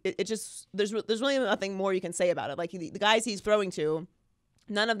 It just there's really nothing more you can say about it. Like, the guys he's throwing to,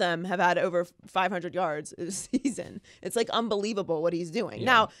 none of them have had over 500 yards this season. It's like unbelievable what he's doing. Yeah.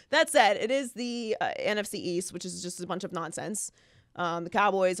 Now, that said, it is the NFC East, which is just a bunch of nonsense. The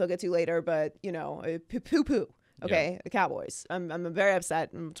Cowboys I'll get to later, but poo-poo. Okay, the Cowboys. I'm very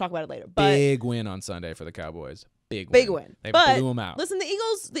upset, and we'll talk about it later. But big win on Sunday for the Cowboys. Big win. They blew them out. Listen,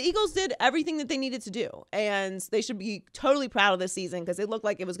 the Eagles did everything that they needed to do, and they should be totally proud of this season, because it looked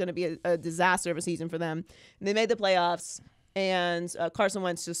like it was going to be a disaster of a season for them. And they made the playoffs. And Carson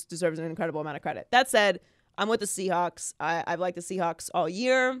Wentz just deserves an incredible amount of credit. That said, I'm with the Seahawks. I've liked the Seahawks all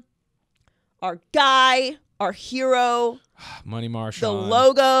year. Our guy, our hero, Money Marshawn. the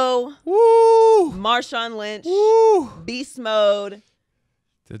logo, Woo! Marshawn Lynch, Woo! beast mode.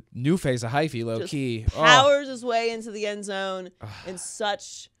 The new face of hyphy, low Just key. powers his way into the end zone in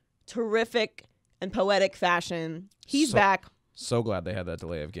such terrific and poetic fashion. He's back. So glad they had that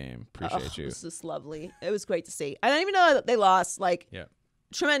delay of game. Appreciate you. It was just lovely. It was great to see. I didn't even know that they lost. Like,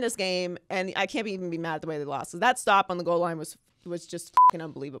 tremendous game, and I can't even be mad at the way they lost. So that stop on the goal line was just fucking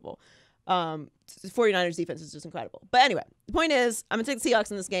unbelievable. 49ers defense is just incredible. But anyway, the point is, I'm going to take the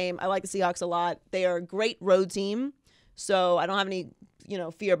Seahawks in this game. I like the Seahawks a lot. They are a great road team, so I don't have any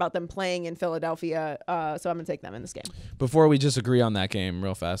fear about them playing in Philadelphia. So I'm going to take them in this game. Before we just agree on that game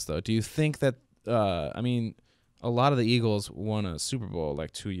real fast, though, do you think that, a lot of the Eagles won a Super Bowl like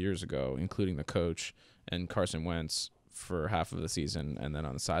 2 years ago, including the coach and Carson Wentz for half of the season and then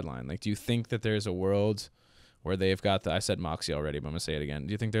on the sideline. Like, do you think that there's a world where they've got I said moxie already, but I'm going to say it again.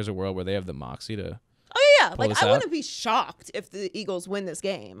 Do you think there's a world where they have the moxie to Like, I wouldn't be shocked if the Eagles win this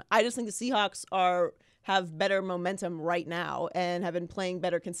game. I just think the Seahawks have better momentum right now and have been playing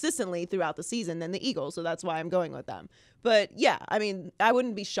better consistently throughout the season than the Eagles, so that's why I'm going with them. But yeah, I mean, I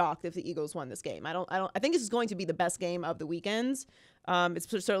wouldn't be shocked if the Eagles won this game. I think this is going to be the best game of the weekends. It's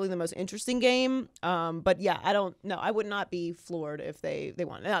certainly the most interesting game. But yeah, I would not be floored if they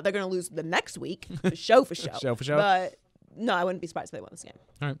won. Now, they're going to lose the next week, for show. Show for show. But no, I wouldn't be surprised if they won this game.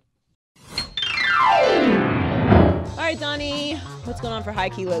 All right. All right, Donnie, what's going on for high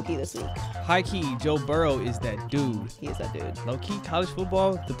key, low key this week? High key, Joe Burrow is that dude. He is that dude. Low key, college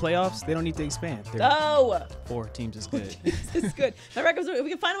football, the playoffs, they don't need to expand. Oh, 4 teams is good. This is good. My records, if we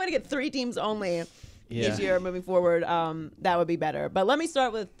can find a way to get 3 teams only each year moving forward, that would be better. But let me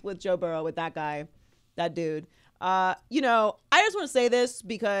start with Joe Burrow, with that guy, that dude. I just want to say this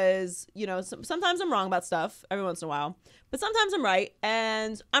because, sometimes I'm wrong about stuff every once in a while, but sometimes I'm right,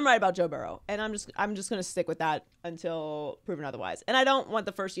 and I'm right about Joe Burrow, and I'm just going to stick with that until proven otherwise. And I don't want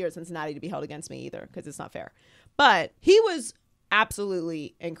the first year at Cincinnati to be held against me either, because it's not fair. But he was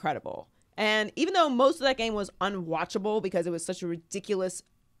absolutely incredible. And even though most of that game was unwatchable because it was such a ridiculous,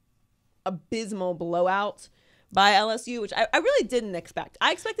 abysmal blowout by LSU, which I really didn't expect.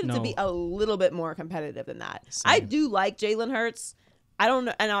 I expected it to be a little bit more competitive than that. Same. I do like Jalen Hurts. I don't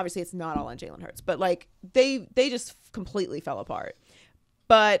know, and obviously it's not all on Jalen Hurts, but like they just completely fell apart.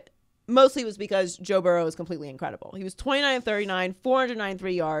 But mostly it was because Joe Burrow is completely incredible. He was 29 of 39,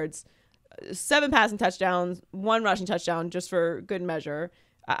 493 yards, 7 passing touchdowns, 1 rushing touchdown, just for good measure.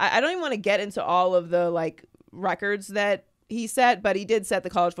 I don't even want to get into all of the like records that he set, but he did set the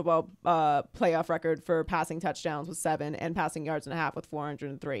college football playoff record for passing touchdowns with 7 and passing yards and a half with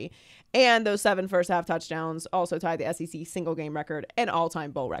 403. And those 7 first half touchdowns also tied the SEC single game record and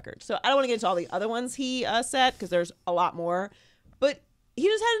all-time bowl record. So I don't want to get into all the other ones he set because there's a lot more, but he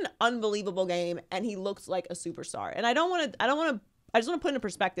just had an unbelievable game and he looked like a superstar. And I just want to put into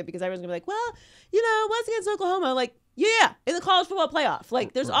perspective because everyone's gonna be like, well, what's against Oklahoma? Like, yeah, in the college football playoff.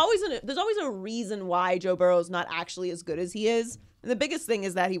 Like, there's always a reason why Joe Burrow is not actually as good as he is. And the biggest thing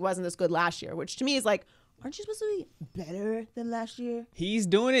is that he wasn't as good last year, which to me is like, aren't you supposed to be better than last year? He's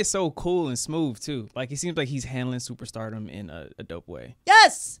doing it so cool and smooth too. Like it seems like he's handling superstardom in a dope way.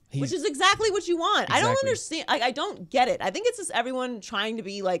 Yes, which is exactly what you want. Exactly. I don't understand. Like, I don't get it. I think it's just everyone trying to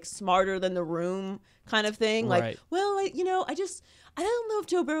be like smarter than the room kind of thing. Like, Right. well, I don't know if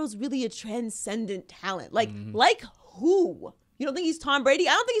Joe Burrow's really a transcendent talent. Like who? You don't think he's Tom Brady?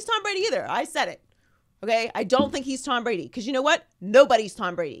 I don't think he's Tom Brady either. I said it. Okay, I don't think he's Tom Brady because you know what? Nobody's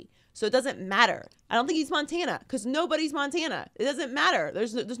Tom Brady. So it doesn't matter. I don't think he's Montana because nobody's Montana. It doesn't matter.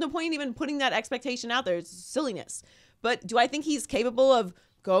 There's no point in even putting that expectation out there. It's silliness. But do I think he's capable of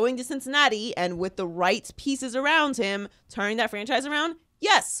going to Cincinnati and with the right pieces around him, turning that franchise around?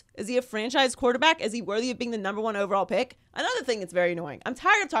 Yes. Is he a franchise quarterback? Is he worthy of being the #1 overall pick? Another thing that's very annoying. I'm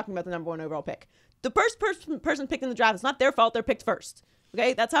tired of talking about the #1 overall pick. The first person picked in the draft, it's not their fault. They're picked first.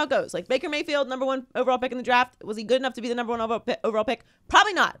 Okay, that's how it goes. Like Baker Mayfield, #1 overall pick in the draft. Was he good enough to be the #1 overall pick?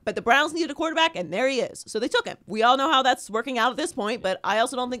 Probably not. But the Browns needed a quarterback, and there he is. So they took him. We all know how that's working out at this point, but I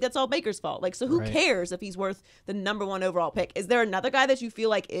also don't think that's all Baker's fault. Like, so who cares if he's worth the #1 overall pick? Is there another guy that you feel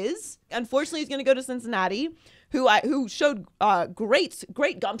like is? Unfortunately, he's going to go to Cincinnati, who showed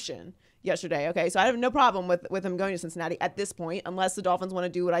great gumption yesterday. Okay, so I have no problem with him going to Cincinnati at this point, unless the Dolphins want to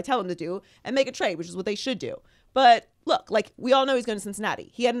do what I tell them to do and make a trade, which is what they should do. But look, like we all know he's going to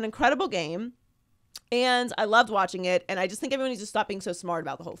Cincinnati. He had an incredible game, and I loved watching it. And I just think everyone needs to stop being so smart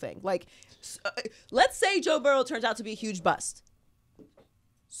about the whole thing. Like, let's say Joe Burrow turns out to be a huge bust.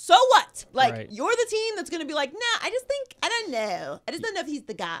 So what? Like, you're the team that's going to be like, nah, I don't know. I just don't know if he's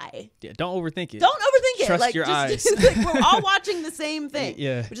the guy. Yeah, don't overthink it. Don't overthink it. Trust like, your eyes. Like, we're all watching the same thing.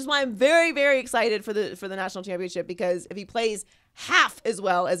 Yeah. Which is why I'm very, very excited for the national championship, because if he plays half as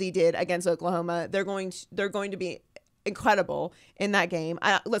well as he did against Oklahoma, they're going to be incredible in that game.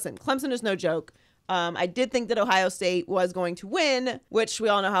 Listen, Clemson is no joke. I did think that Ohio State was going to win, which we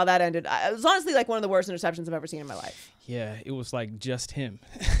all know how that ended. It was honestly like one of the worst interceptions I've ever seen in my life. Yeah, it was like just him.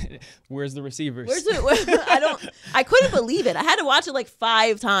 Where's the receivers? I couldn't believe it. I had to watch it like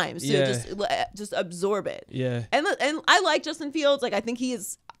 5 times to just absorb it. Yeah. And I like Justin Fields. Like, I think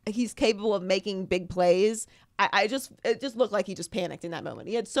he's capable of making big plays. It just looked like he just panicked in that moment.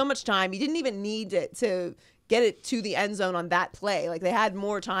 He had so much time. He didn't even need it to get it to the end zone on that play. Like, they had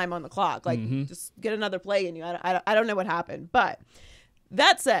more time on the clock. Like, just get another play in you. I don't know what happened. But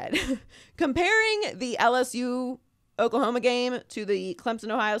that said, comparing the LSU Oklahoma game to the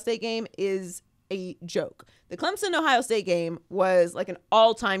Clemson-Ohio State game is a joke. The Clemson-Ohio State game was like an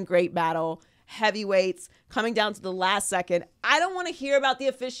all-time great battle. Heavyweights coming down to the last second. I don't want to hear about the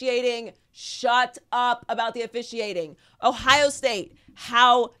officiating. Shut up about the officiating. Ohio State,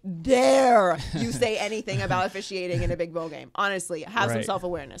 how dare you say anything about officiating in a big bowl game? Honestly, have some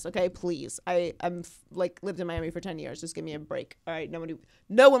self-awareness, okay? Please. I'm lived in Miami for 10 years. Just give me a break. All right,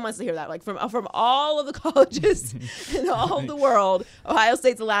 no one wants to hear that. Like, from all of the colleges in all of the world, Ohio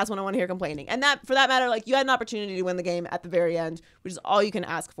State's the last one I want to hear complaining. And that, for that matter, like, you had an opportunity to win the game at the very end, which is all you can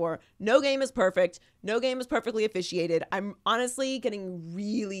ask for. No game is perfect. No game is perfectly officiated. I'm honestly getting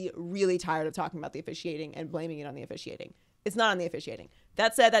really, really tired of talking about the officiating and blaming it on the officiating. It's not on the officiating.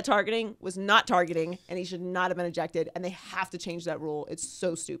 That said, that targeting was not targeting, and he should not have been ejected, and they have to change that rule. It's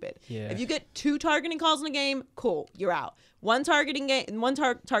so stupid. Yeah. If you get 2 targeting calls in a game, cool, you're out. One targeting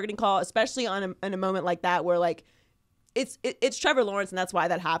call, especially in a moment like that where, like, it's Trevor Lawrence, and that's why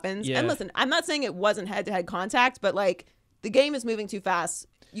that happens. Yeah. And listen, I'm not saying it wasn't head-to-head contact, but, like, the game is moving too fast.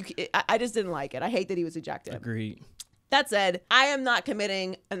 I just didn't like it. I hate that he was ejected. Agreed. That said, I am not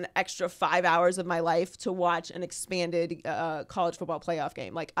committing an extra 5 hours of my life to watch an expanded college football playoff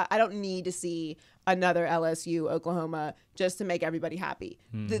game. Like, I don't need to see another LSU Oklahoma just to make everybody happy.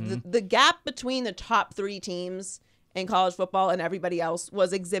 The gap between the top 3 teams in college football and everybody else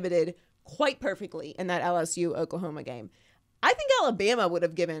was exhibited quite perfectly in that LSU Oklahoma game. I think Alabama would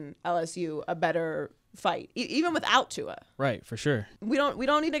have given LSU a better fight, even without Tua. Right, for sure. We don't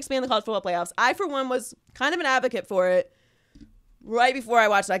need to expand the college football playoffs. I, for one, was kind of an advocate for it right before I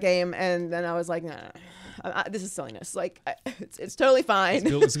watched that game, and then I was like, nah, this is silliness. Like, it's totally fine.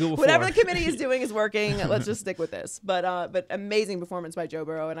 It's good Whatever the committee is doing is working. Let's just stick with this. But amazing performance by Joe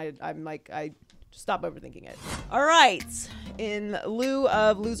Burrow, and I stop overthinking it. All right. In lieu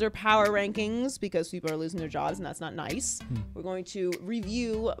of loser power rankings, because people are losing their jobs and that's not nice, we're going to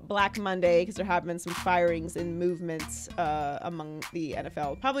review Black Monday, because there have been some firings and movements among the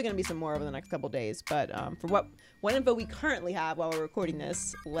NFL. Probably going to be some more over the next couple days, but for what info we currently have while we're recording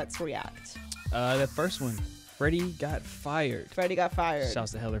this, let's react. That first one. Freddie got fired. Freddie got fired.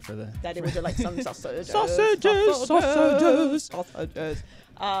 Shouts to Heller for the... Daddy would like some sausages. Sausages.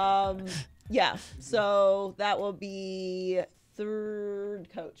 Yeah, so that will be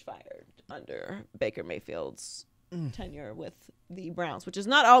 3rd coach fired. under Baker Mayfield's tenure with the Browns, which is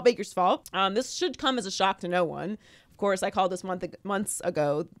not all Baker's fault. This should come as a shock to no one. Of course, I called this months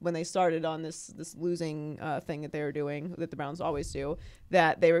ago when they started on this losing thing that they were doing, that the Browns always do,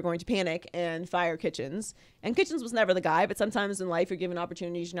 that they were going to panic and fire Kitchens. And Kitchens was never the guy, but sometimes in life you're given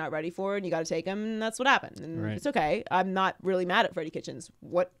opportunities you're not ready for, and you got to take them, and that's what happened. And it's okay. I'm not really mad at Freddie Kitchens.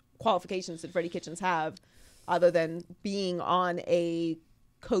 What qualifications did Freddie Kitchens have other than being on a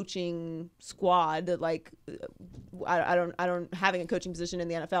coaching squad that, like, I don't having a coaching position in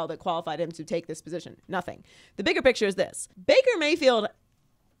the NFL that qualified him to take this position? Nothing. The bigger picture is this: Baker Mayfield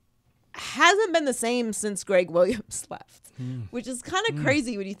hasn't been the same since Greg Williams left, which is kind of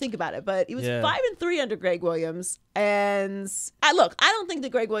crazy when you think about it. But he was 5-3 under Greg Williams, and I don't think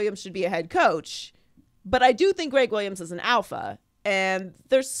that Greg Williams should be a head coach, but I do think Greg Williams is an alpha, and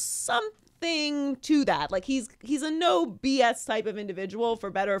there's something to that. Like, he's a no BS type of individual,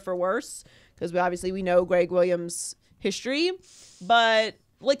 for better or for worse, because we know Greg Williams' history, but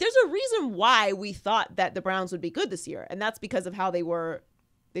like, there's a reason why we thought that the Browns would be good this year, and that's because of how they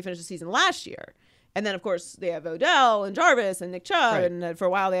finished the season last year. And then, of course, they have Odell and Jarvis and Nick Chubb, and for a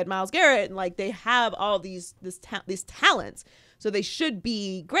while they had Myles Garrett, and like, they have all these talents, so they should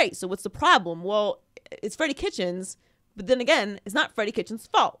be great. So what's the problem? Well, it's Freddie Kitchens, but then again, it's not Freddie Kitchens'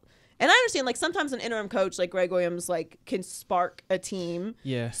 fault. And I understand, like, sometimes an interim coach like Greg Williams, like, can spark a team.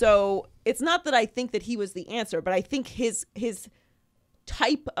 Yeah. So it's not that I think that he was the answer, but I think his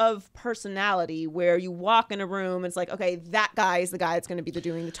type of personality, where you walk in a room and it's like, okay, that guy is the guy that's going to be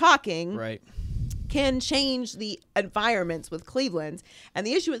doing the talking. Right. Can change the environments with Cleveland. And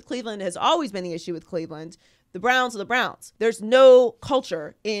the issue with Cleveland has always been the issue with Cleveland. The Browns are the Browns. There's no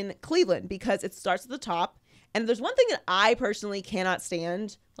culture in Cleveland because it starts at the top. And there's one thing that I personally cannot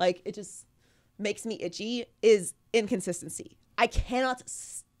stand, like, it just makes me itchy, is inconsistency. I cannot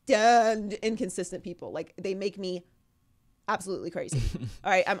stand inconsistent people. Like, they make me absolutely crazy.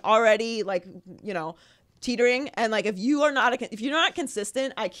 All right, I'm already, like, teetering, and like, if you're not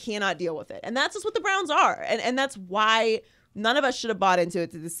consistent, I cannot deal with it. And that's just what the Browns are. And that's why none of us should have bought into it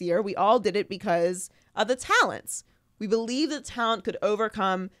this year. We all did it because of the talents. We believe that talent could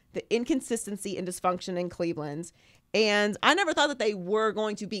overcome the inconsistency and dysfunction in Cleveland. And I never thought that they were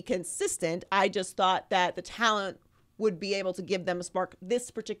going to be consistent. I just thought that the talent would be able to give them a spark this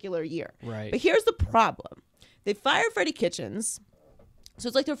particular year. Right. But here's the problem. They fired Freddie Kitchens. So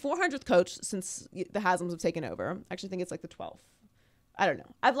it's like their 400th coach since the Haslam's have taken over. I actually think it's like the 12th. I don't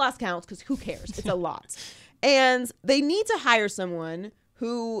know. I've lost count because who cares? It's a lot. And they need to hire someone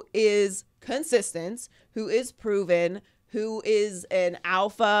who is consistent, who is proven, who is an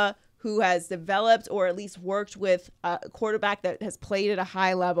alpha, who has developed or at least worked with a quarterback that has played at a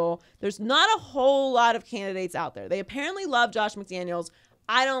high level. There's not a whole lot of candidates out there. They apparently love Josh McDaniels.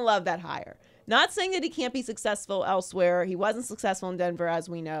 I don't love that hire. Not saying that he can't be successful elsewhere. He wasn't successful in Denver, as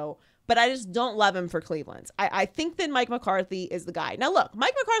we know. But I just don't love him for Cleveland. I think that Mike McCarthy is the guy. Now, look,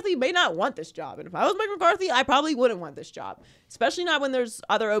 Mike McCarthy may not want this job. And if I was Mike McCarthy, I probably wouldn't want this job, especially not when there's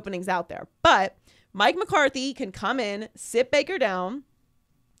other openings out there. But Mike McCarthy can come in, sit Baker down,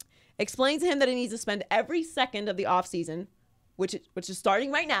 explain to him that he needs to spend every second of the offseason, which is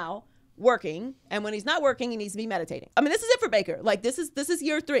starting right now, working. And when he's not working, he needs to be meditating. I mean, this is it for Baker. Like, this is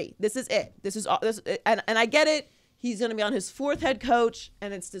year 3. This is it. This is all. And I get it. He's going to be on his 4th head coach,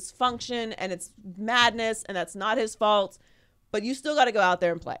 and it's dysfunction, and it's madness, and that's not his fault. But you still got to go out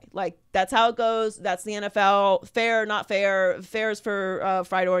there and play. Like, that's how it goes. That's the NFL. Fair, not fair. Fair is for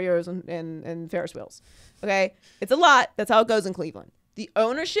fried Oreos and Ferris wheels. Okay? It's a lot. That's how it goes in Cleveland. The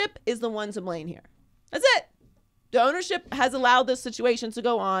ownership is the one to blame here. That's it. The ownership has allowed this situation to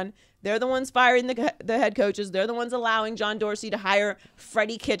go on. They're the ones firing the head coaches. They're the ones allowing John Dorsey to hire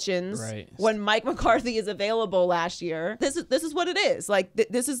Freddie Kitchens when Mike McCarthy is available last year. This is what it is. Like,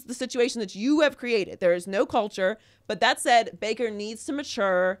 this is the situation that you have created. There is no culture. But that said, Baker needs to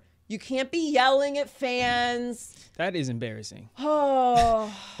mature. You can't be yelling at fans. That is embarrassing.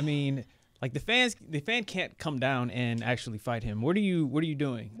 Oh. I mean, like, the fan can't come down and actually fight him. What are you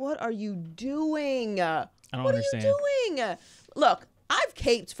doing? What are you doing? I don't understand. What are you doing? Look, I've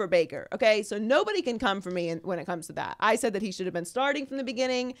caped for Baker, okay? So nobody can come for me when it comes to that. I said that he should have been starting from the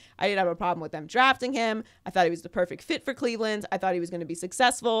beginning. I didn't have a problem with them drafting him. I thought he was the perfect fit for Cleveland. I thought he was going to be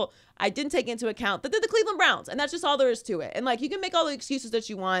successful. I didn't take into account that they're the Cleveland Browns, and that's just all there is to it. And, like, you can make all the excuses that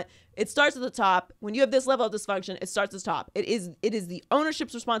you want. It starts at the top. When you have this level of dysfunction, it starts at the top. It is the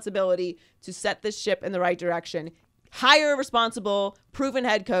ownership's responsibility to set this ship in the right direction. hire a responsible, proven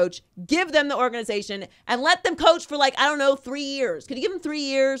head coach, give them the organization, and let them coach for, like, I don't know, 3 years. Can you give them 3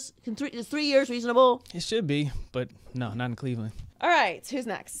 years? Is 3 years reasonable? It should be, but no, not in Cleveland. All right, who's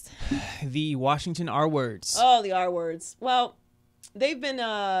next? The Washington R words. Oh, the R words. Well, they've been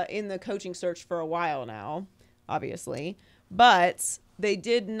in the coaching search for a while now, obviously, but they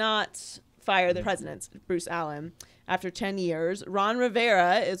did not fire the president, Bruce Allen, after 10 years. Ron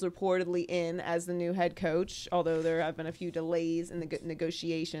Rivera is reportedly in as the new head coach, although there have been a few delays in the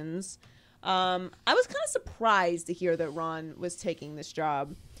negotiations. I was kind of surprised to hear that Ron was taking this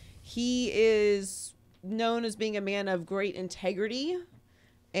job. He is known as being a man of great integrity,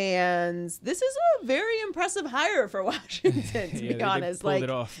 and this is a very impressive hire for Washington, to be honest. They pulled it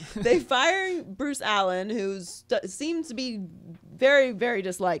off. They fired Bruce Allen, who seems to be very, very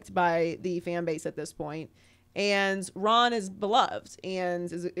disliked by the fan base at this point. And Ron is beloved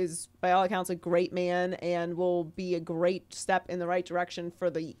and is by all accounts a great man and will be a great step in the right direction for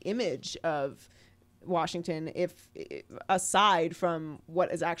the image of Washington, if aside from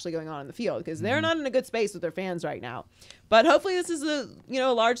what is actually going on in the field, because they're not in a good space with their fans right now. But hopefully this is a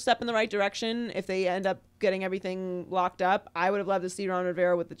large step in the right direction. If they end up getting everything locked up, I would have loved to see Ron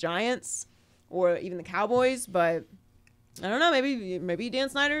Rivera with the Giants or even the Cowboys, but I don't know. Maybe Dan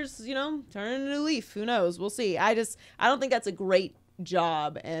Snyder's, turning a new leaf. Who knows? We'll see. I don't think that's a great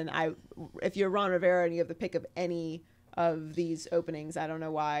job. And if you're Ron Rivera and you have the pick of any of these openings, I don't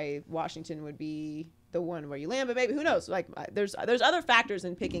know why Washington would be the one where you land. But maybe, who knows? Like, there's other factors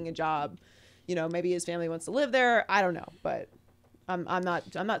in picking a job. Maybe his family wants to live there. I don't know. But I'm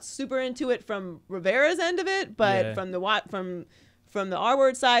not super into it from Rivera's end of it. But from the R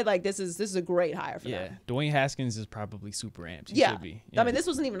word side, like, this is a great hire for them. Dwayne Haskins is probably super amped. He should be. I mean, this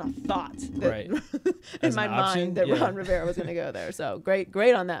wasn't even a thought in my mind that Ron Rivera was going to go there. So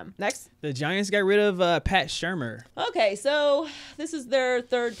great on them. Next. The Giants got rid of Pat Shurmur. Okay, so this is their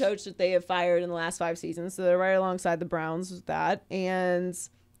third coach that they have fired in the last 5 seasons. So they're right alongside the Browns with that. And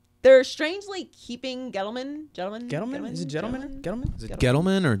they're strangely keeping Gettleman. Is it Gettleman? Gettleman? Is it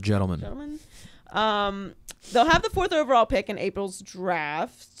Gettleman or Gentleman? They'll have the 4th overall pick in April's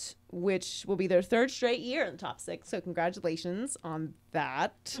draft, which will be their 3rd straight year in the top 6. So congratulations on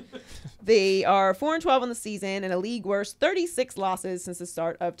that. They are 4-12 on the season and a league worst 36 losses since the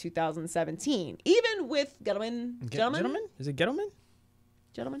start of 2017. Even with Gettleman. Is it Gettleman?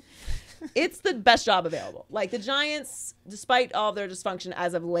 Gentlemen. It's the best job available. Like, the Giants, despite all of their dysfunction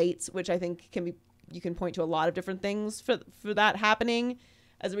as of late, which I think you can point to a lot of different things for that happening.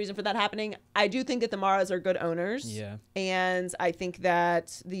 As a reason for that happening, I do think that the Maras are good owners. Yeah. And I think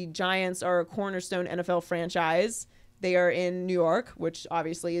that the Giants are a cornerstone NFL franchise. They are in New York, which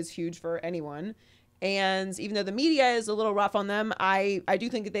obviously is huge for anyone. And even though the media is a little rough on them, I do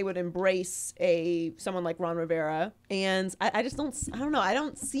think that they would embrace someone like Ron Rivera. And I don't know. I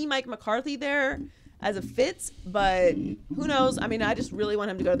don't see Mike McCarthy there as a fit, but who knows? I mean, I just really want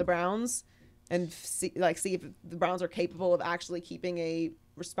him to go to the Browns and see if the Browns are capable of actually keeping a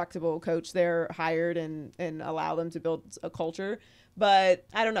respectable coach there hired and allow them to build a culture. But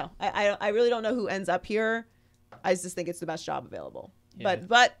I don't know. I really don't know who ends up here. I just think it's the best job available. Yeah.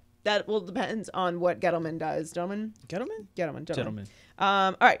 But that will depend on what Gettleman does. Gentlemen? Gettleman.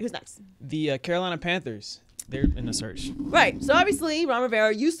 All right, who's next? The Carolina Panthers. They're in the search. Right. So obviously Ron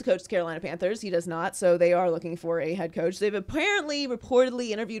Rivera used to coach the Carolina Panthers. He does not. So they are looking for a head coach. They've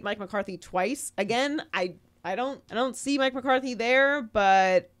reportedly interviewed Mike McCarthy twice. Again, I don't see Mike McCarthy there,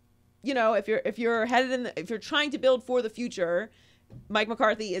 but if you're trying to build for the future, Mike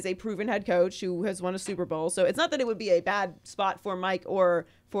McCarthy is a proven head coach who has won a Super Bowl. So it's not that it would be a bad spot for Mike or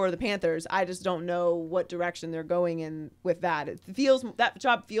for the Panthers. I just don't know what direction they're going in with that. That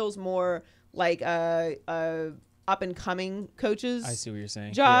job feels more like a up and coming coach's I see what you're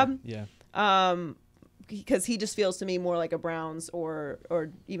saying. Job. Yeah. Because he just feels to me more like a Browns or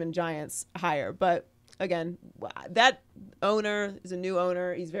even Giants hire. But again, that owner is a new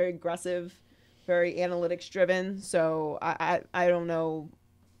owner. He's very aggressive, very analytics driven. So I don't know.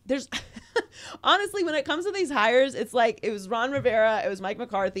 There's honestly, when it comes to these hires, it's like it was Ron Rivera, it was Mike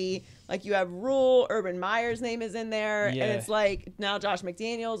McCarthy. Like, you have Rule, Urban Meyer's name is in there, and it's like now Josh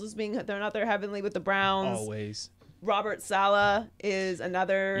McDaniels is being thrown out there heavily with the Browns. Always. Robert Saleh is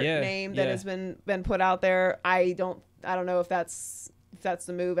another name that has been put out there. I don't know if that's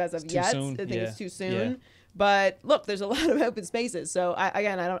the move as of yet. Soon. I think it's too soon. Yeah. But look, there's a lot of open spaces. So I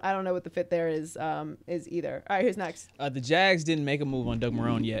don't know what the fit there is either. All right, who's next? The Jags didn't make a move on Doug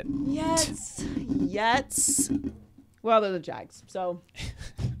Marrone yet. Yet. Well, they're the Jags. So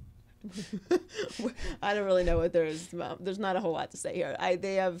I don't really know what there is. There's not a whole lot to say here.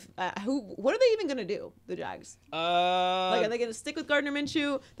 They have what are they even gonna do? The Jags. Like, are they gonna stick with Gardner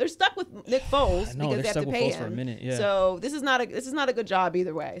Minshew? They're stuck with Nick Foles because they have to pay him for a minute. Yeah. So this is not a good job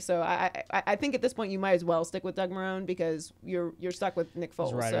either way. So I think at this point you might as well stick with Doug Marrone because you're stuck with Nick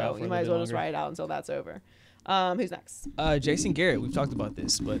Foles. So you might as well just ride it out until that's over. Who's next? Jason Garrett. We've talked about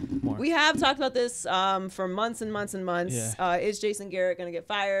this, but more. We have talked about this for months and months and months. Yeah. Is Jason Garrett going to get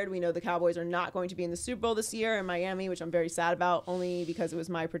fired? We know the Cowboys are not going to be in the Super Bowl this year in Miami, which I'm very sad about, only because it was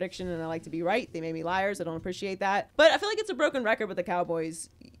my prediction and I like to be right. They made me liars. I don't appreciate that. But I feel like it's a broken record with the Cowboys.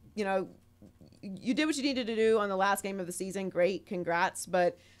 You know, you did what you needed to do on the last game of the season. Great. Congrats.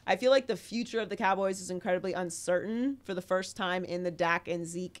 But I feel like the future of the Cowboys is incredibly uncertain for the first time in the Dak and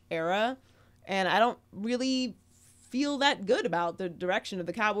Zeke era. And I don't really feel that good about the direction of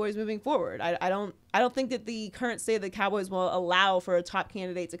the Cowboys moving forward. I don't think that the current state of the Cowboys will allow for a top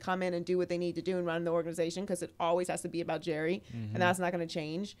candidate to come in and do what they need to do and run the organization, because it always has to be about Jerry, and that's not going to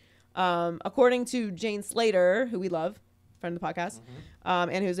change. According to Jane Slater, who we love, friend of the podcast,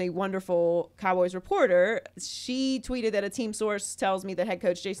 and who's a wonderful Cowboys reporter, she tweeted that a team source tells me that head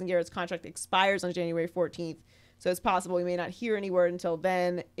coach Jason Garrett's contract expires on January 14th. So it's possible we may not hear any word until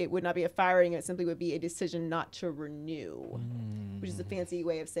then. It would not be a firing. It simply would be a decision not to renew, which is a fancy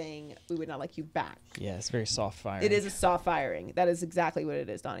way of saying we would not like you back. Yeah, it's very soft firing. It is a soft firing. That is exactly what it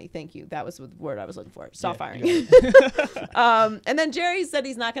is, Donnie. Thank you. That was the word I was looking for. Soft firing. And then Jerry said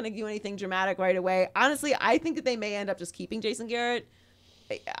he's not going to do anything dramatic right away. Honestly, I think that they may end up just keeping Jason Garrett.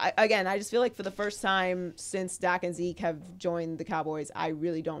 I just feel like for the first time since Dak and Zeke have joined the Cowboys, I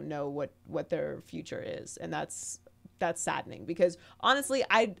really don't know what their future is, and that's saddening, because honestly,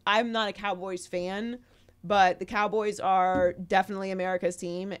 I'm not a Cowboys fan, but the Cowboys are definitely America's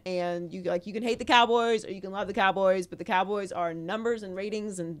team, and you can hate the Cowboys or you can love the Cowboys, but the Cowboys are numbers and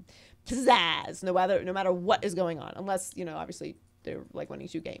ratings and pizzazz no matter what is going on, unless obviously they're like winning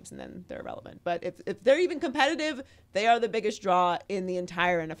 2 games and then they're irrelevant. But if they're even competitive, they are the biggest draw in the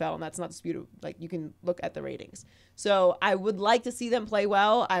entire NFL, and that's not disputed. Like, you can look at the ratings. So I would like to see them play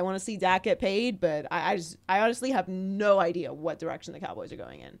well. I want to see Dak get paid, but I honestly have no idea what direction the Cowboys are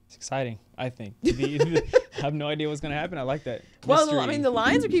going in. It's exciting, I think. I have no idea what's going to happen. I like that. Well, mystery. I mean, the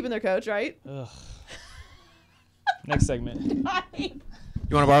Lions are keeping their coach, right? Ugh. Next segment. You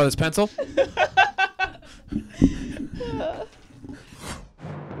want to borrow this pencil?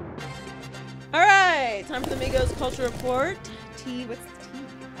 All right, time for the Migos Culture Report. T, what's the T?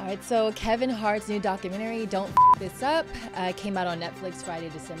 All right, so Kevin Hart's new documentary, Don't This Up, came out on Netflix Friday,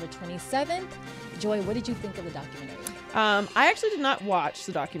 December 27th. Joy, what did you think of the documentary? I actually did not watch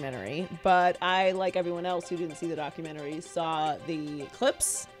the documentary, but I, like everyone else who didn't see the documentary, saw the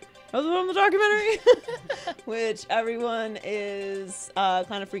clips from the documentary, which everyone is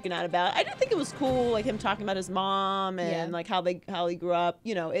kind of freaking out about. I did think it was cool, like him talking about his mom and like how he grew up.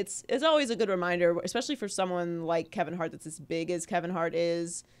 It's always a good reminder, especially for someone like Kevin Hart that's as big as Kevin Hart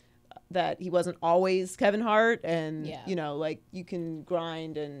is, that he wasn't always Kevin Hart, and like you can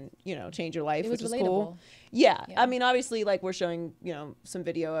grind and change your life, which is cool. Yeah, I mean, obviously, like we're showing some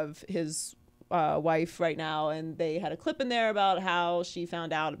video of his wife right now, and they had a clip in there about how she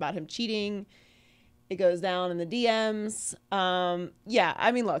found out about him cheating. It goes down in the DMs.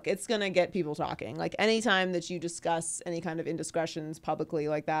 I mean, look, it's gonna get people talking. Like, anytime that you discuss any kind of indiscretions publicly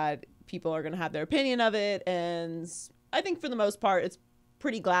like that, people are gonna have their opinion of it, and I think for the most part it's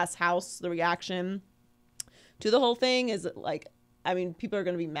pretty glass house. The reaction to the whole thing is like, I mean, people are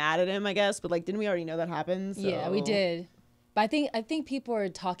gonna be mad at him, I guess, but like, didn't we already know that happened? So. Yeah, we did. But I think people are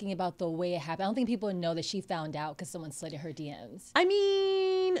talking about the way it happened. I don't think people know that she found out because someone slid in her DMs. I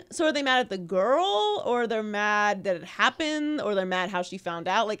mean, so are they mad at the girl, or they're mad that it happened, or they're mad how she found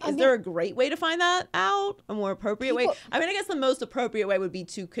out? Like, is there a great way to find that out? A more appropriate way? I mean, I guess the most appropriate way would be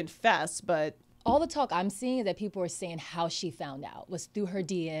to confess, but... All the talk I'm seeing is that people are saying how she found out was through her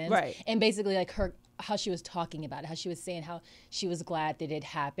DMs. Right. And basically, like, how she was talking about it, how she was saying how she was glad that it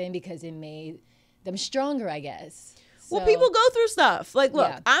happened because it made them stronger, I guess. Well, people go through stuff. Like,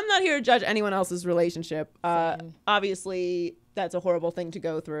 look, I'm not here to judge anyone else's relationship. Obviously, that's a horrible thing to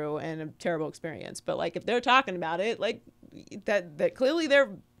go through and a terrible experience. But like, if they're talking about it, like that clearly they're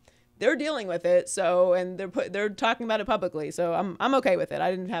dealing with it. So, and they're talking about it publicly. So I'm okay with it.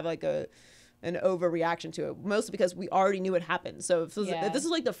 I didn't have like an overreaction to it, mostly because we already knew it happened. So if this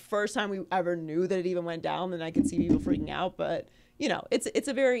is like the first time we ever knew that it even went down, then I could see people freaking out. But you know, it's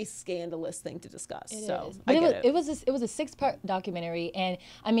a very scandalous thing to discuss. It so is. I But get it was a 6-part documentary, and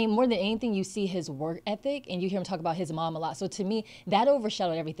I mean, more than anything, you see his work ethic, and you hear him talk about his mom a lot. So to me, that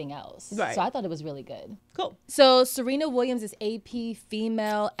overshadowed everything else. Right. So I thought it was really good. Cool. So Serena Williams is AP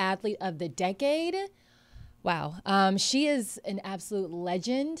Female Athlete of the Decade. Wow. She is an absolute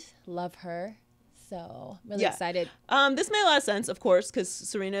legend. Love her. So really excited. This made a lot of sense, of course, because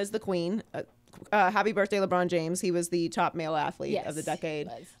Serena is the queen. Happy birthday, LeBron James. He was the top male athlete of the decade.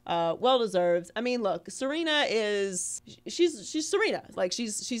 Well deserved. I mean, look, Serena is she's Serena. Like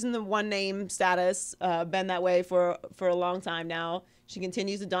she's in the one name status. Been that way for a long time now. She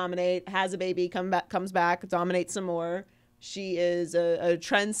continues to dominate. Has a baby. Comes back. Dominates some more. She is a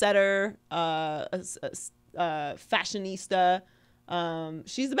trendsetter. Fashionista.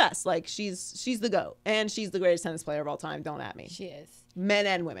 She's the best. Like she's the GOAT, and she's the greatest tennis player of all time. Don't at me. She is. Men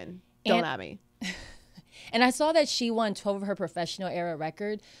and women. Don't at me. And I saw that she won 12 of her professional era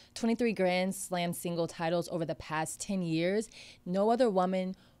record, 23 Grand Slam single titles over the past 10 years. No other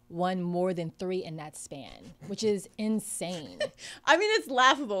woman won more than 3 in that span, which is insane. I mean, it's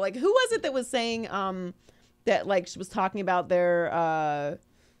laughable. Like, who was it that was saying that like she was talking about their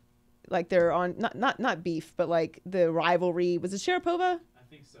like they're on not beef, but like the rivalry. Was it Sharapova? I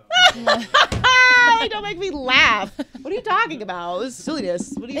think so. Don't make me laugh. What are you talking about? This is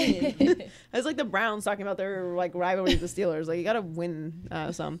silliness. What do you mean? It's like the Browns talking about their like rivalry with the Steelers. Like you gotta win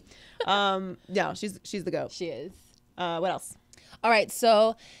some. Yeah, she's the GOAT. She is. What else? All right,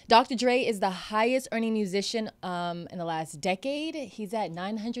 so Dr. Dre is the highest earning musician in the last decade. He's at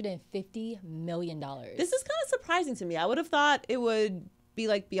 $950 million. This is kind of surprising to me. I would have thought it would be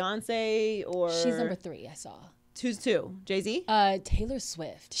like Beyonce or. She's number 3. I saw. Who's 2? Jay-Z? Taylor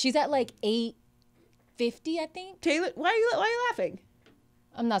Swift. She's at like 850, I think. Taylor, why are you laughing?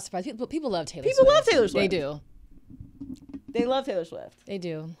 I'm not surprised. People love Taylor People Swift. love Taylor Swift. They do. They love Taylor Swift. They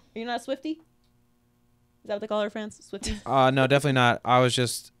do. Are you not a Swiftie? Is that what they call her friends? Swiftie? No, definitely not. I was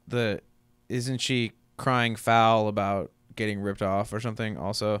just isn't she crying foul about getting ripped off or something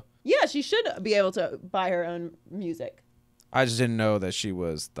also? Yeah, she should be able to buy her own music. I just didn't know that she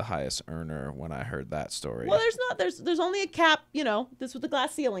was the highest earner when I heard that story. Well, there's only a cap, you know, this is what the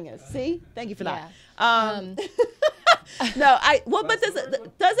glass ceiling is. See? Thank you for that. No, but does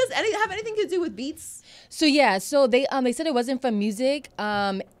this have anything to do with beats? So yeah, so they said it wasn't from music.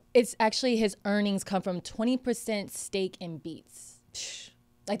 It's actually his earnings come from 20% stake in Beats.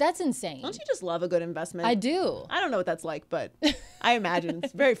 Like, that's insane. Don't you just love a good investment? I do. I don't know what that's like, but I imagine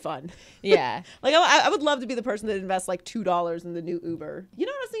it's very fun. Yeah. Like, I would love to be the person that invests like $2 in the new Uber. You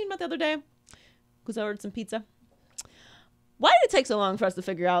know what I was thinking about the other day? Because I ordered some pizza. Why did it take so long for us to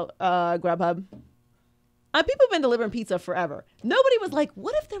figure out Grubhub? People have been delivering pizza forever. Nobody was like,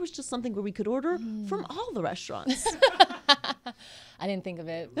 what if there was just something where we could order from all the restaurants? I didn't think of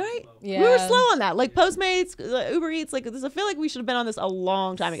it. Right? Yeah. We were slow on that. Like Postmates, Uber Eats, like this. I feel like we should have been on this a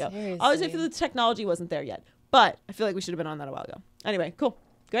long time ago. Seriously. I always feel the technology wasn't there yet. But I feel like we should have been on that a while ago. Anyway, cool.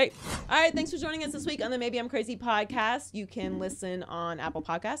 Great. All right. Thanks for joining us this week on the Maybe I'm Crazy podcast. You can listen on Apple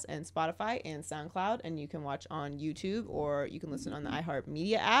Podcasts and Spotify and SoundCloud, and you can watch on YouTube, or you can listen on the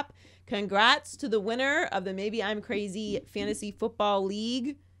iHeartMedia app. Congrats to the winner of the Maybe I'm Crazy Fantasy Football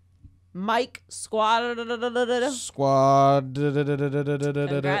League, Mike Squad.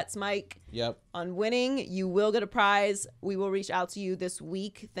 Congrats, Mike. Yep. On winning. You will get a prize. We will reach out to you this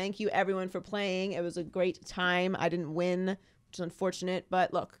week. Thank you, everyone, for playing. It was a great time. I didn't win, which is unfortunate,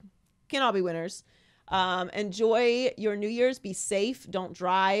 but look, can't all be winners. Enjoy your New Year's. Be safe. Don't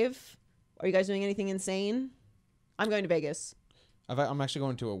drive. Are you guys doing anything insane? I'm going to Vegas. I'm actually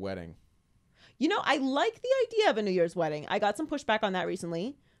going to a wedding. You know, I like the idea of a New Year's wedding. I got some pushback on that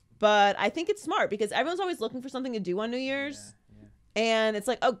recently, but I think it's smart because everyone's always looking for something to do on New Year's. Yeah. And it's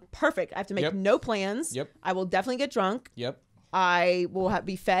like, oh, perfect. I have to make no plans. Yep. I will definitely get drunk. Yep. I will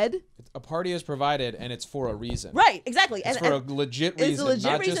be fed. A party is provided, and it's for a reason. Right, exactly. It's for a legit reason, it's a legit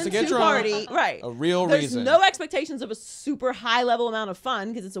not reason just to get to drunk. Party. Right. A real There's reason. no expectations of a super high level amount of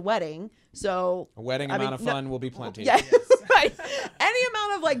fun because it's a wedding. So a wedding amount of fun will be plenty. Yeah, right. Any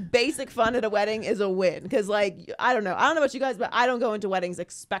amount of like basic fun at a wedding is a win because like I don't know about you guys, but I don't go into weddings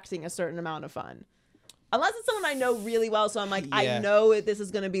expecting a certain amount of fun, unless it's someone I know really well. So I'm like, I know this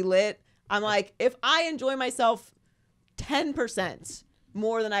is gonna be lit. I'm like, if I enjoy myself 10%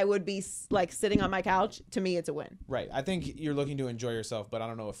 more than I would be like sitting on my couch, to me it's a win. Right. I think you're looking to enjoy yourself, but I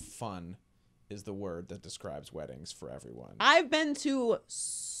don't know if fun is the word that describes weddings for everyone. I've been to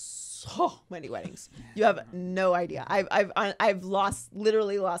so many weddings. You have no idea. I've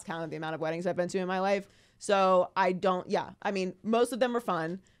literally lost count of the amount of weddings I've been to in my life. So I don't. Yeah. I mean, most of them are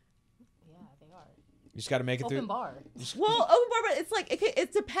fun. Yeah, they are. You just got to make it Open through. bar. Well, open bar, but it's like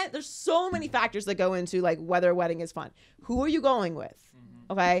it depends. There's so many factors that go into like whether a wedding is fun. Who are you going with?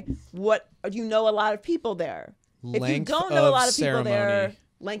 Okay, what do you know? A lot of people there. If you don't know a lot of people there,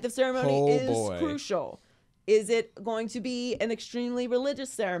 length of ceremony is crucial. Is it going to be an extremely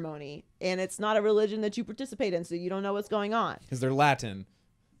religious ceremony, and it's not a religion that you participate in, so you don't know what's going on? Is there Latin?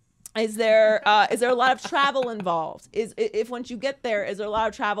 Is there a lot of travel involved? If once you get there, is there a lot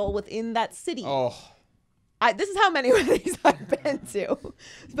of travel within that city? Oh. This is how many weddings I've been to.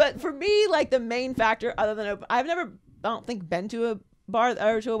 But for me, like the main factor, other than I've never, I don't think, been to a bar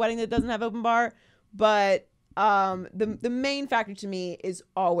or to a wedding that doesn't have open bar. But the main factor to me is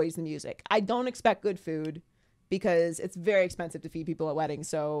always the music. I don't expect good food because it's very expensive to feed people at weddings.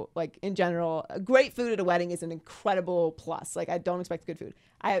 So like in general, great food at a wedding is an incredible plus. Like I don't expect good food.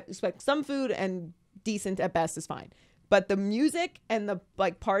 I expect some food, and decent at best is fine. But the music and the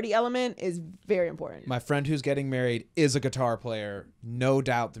like party element is very important. My friend who's getting married is a guitar player. No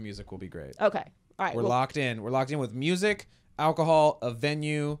doubt the music will be great. Okay. All right. We're locked in. We're locked in with music, alcohol, a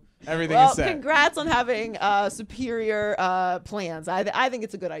venue, everything Well, is set. congrats on having superior plans. I think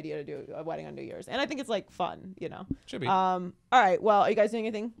it's a good idea to do a wedding on New Year's. And I think it's like fun, you know. Should be. All right. Well, are you guys doing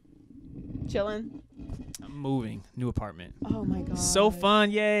anything? Chilling? I'm moving. New apartment. Oh my god. So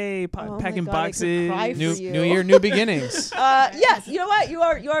fun. Yay. Packing boxes. New year, new beginnings. Yes, you know what?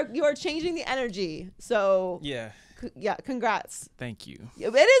 You are changing the energy. So Yeah. Yeah, congrats. Thank you.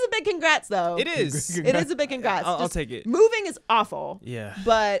 It is a big congrats though. It is. It is a big congrats. I'll take it. Moving is awful. Yeah.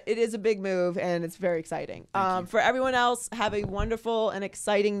 But it is a big move and it's very exciting. For everyone else, have a wonderful and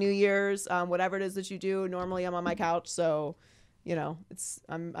exciting New Year's. Whatever it is that you do. Normally I'm on my couch, so you know,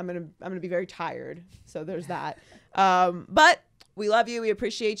 I'm gonna be very tired. So there's that. But we love you. We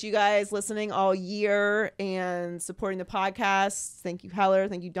appreciate you guys listening all year and supporting the podcast. Thank you, Heller.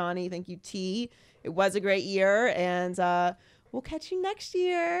 Thank you, Donnie. Thank you, T. It was a great year, and we'll catch you next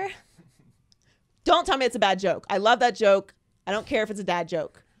year. Don't tell me it's a bad joke. I love that joke. I don't care if it's a dad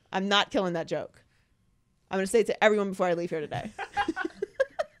joke. I'm not killing that joke. I'm going to say it to everyone before I leave here today.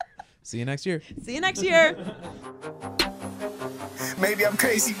 See you next year. See you next year. Maybe I'm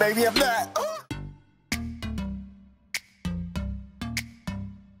crazy, maybe I'm not.